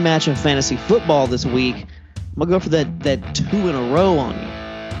that rematch in fantasy football this week, I'm gonna go for that 2 in a row on you.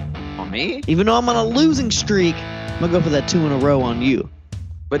 On me? Even though I'm on a losing streak, I'm gonna go for that 2 in a row on you.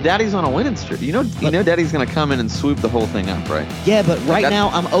 But Daddy's on a winning streak. You know Daddy's gonna come in and swoop the whole thing up, right? Yeah, but right now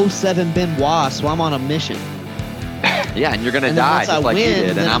I'm 07 Benoit, so I'm on a mission. Yeah, and you're gonna die just like you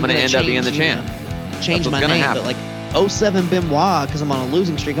did, and I'm gonna end up being the champ. Change my name, happen. But 07 Benoit, because I'm on a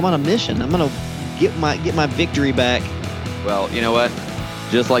losing streak. I'm on a mission. I'm gonna get my victory back. Well, you know what?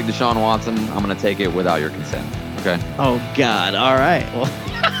 Just like Deshaun Watson, I'm gonna take it without your consent. Okay. Oh God! All right. Well,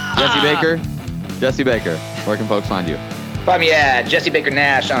 Jesse Baker, where can folks find you? Find me at Jesse Baker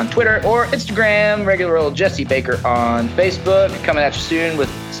Nash on Twitter or Instagram, regular old Jesse Baker on Facebook. Coming at you soon with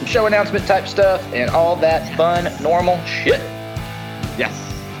some show announcement type stuff and all that fun, normal shit. Yes,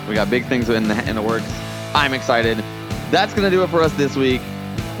 we got big things in the works. I'm excited. That's going to do it for us this week.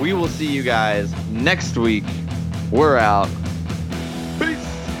 We will see you guys next week. We're out. Peace.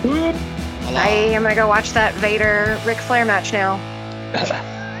 I am going to go watch that Vader Ric Flair match now.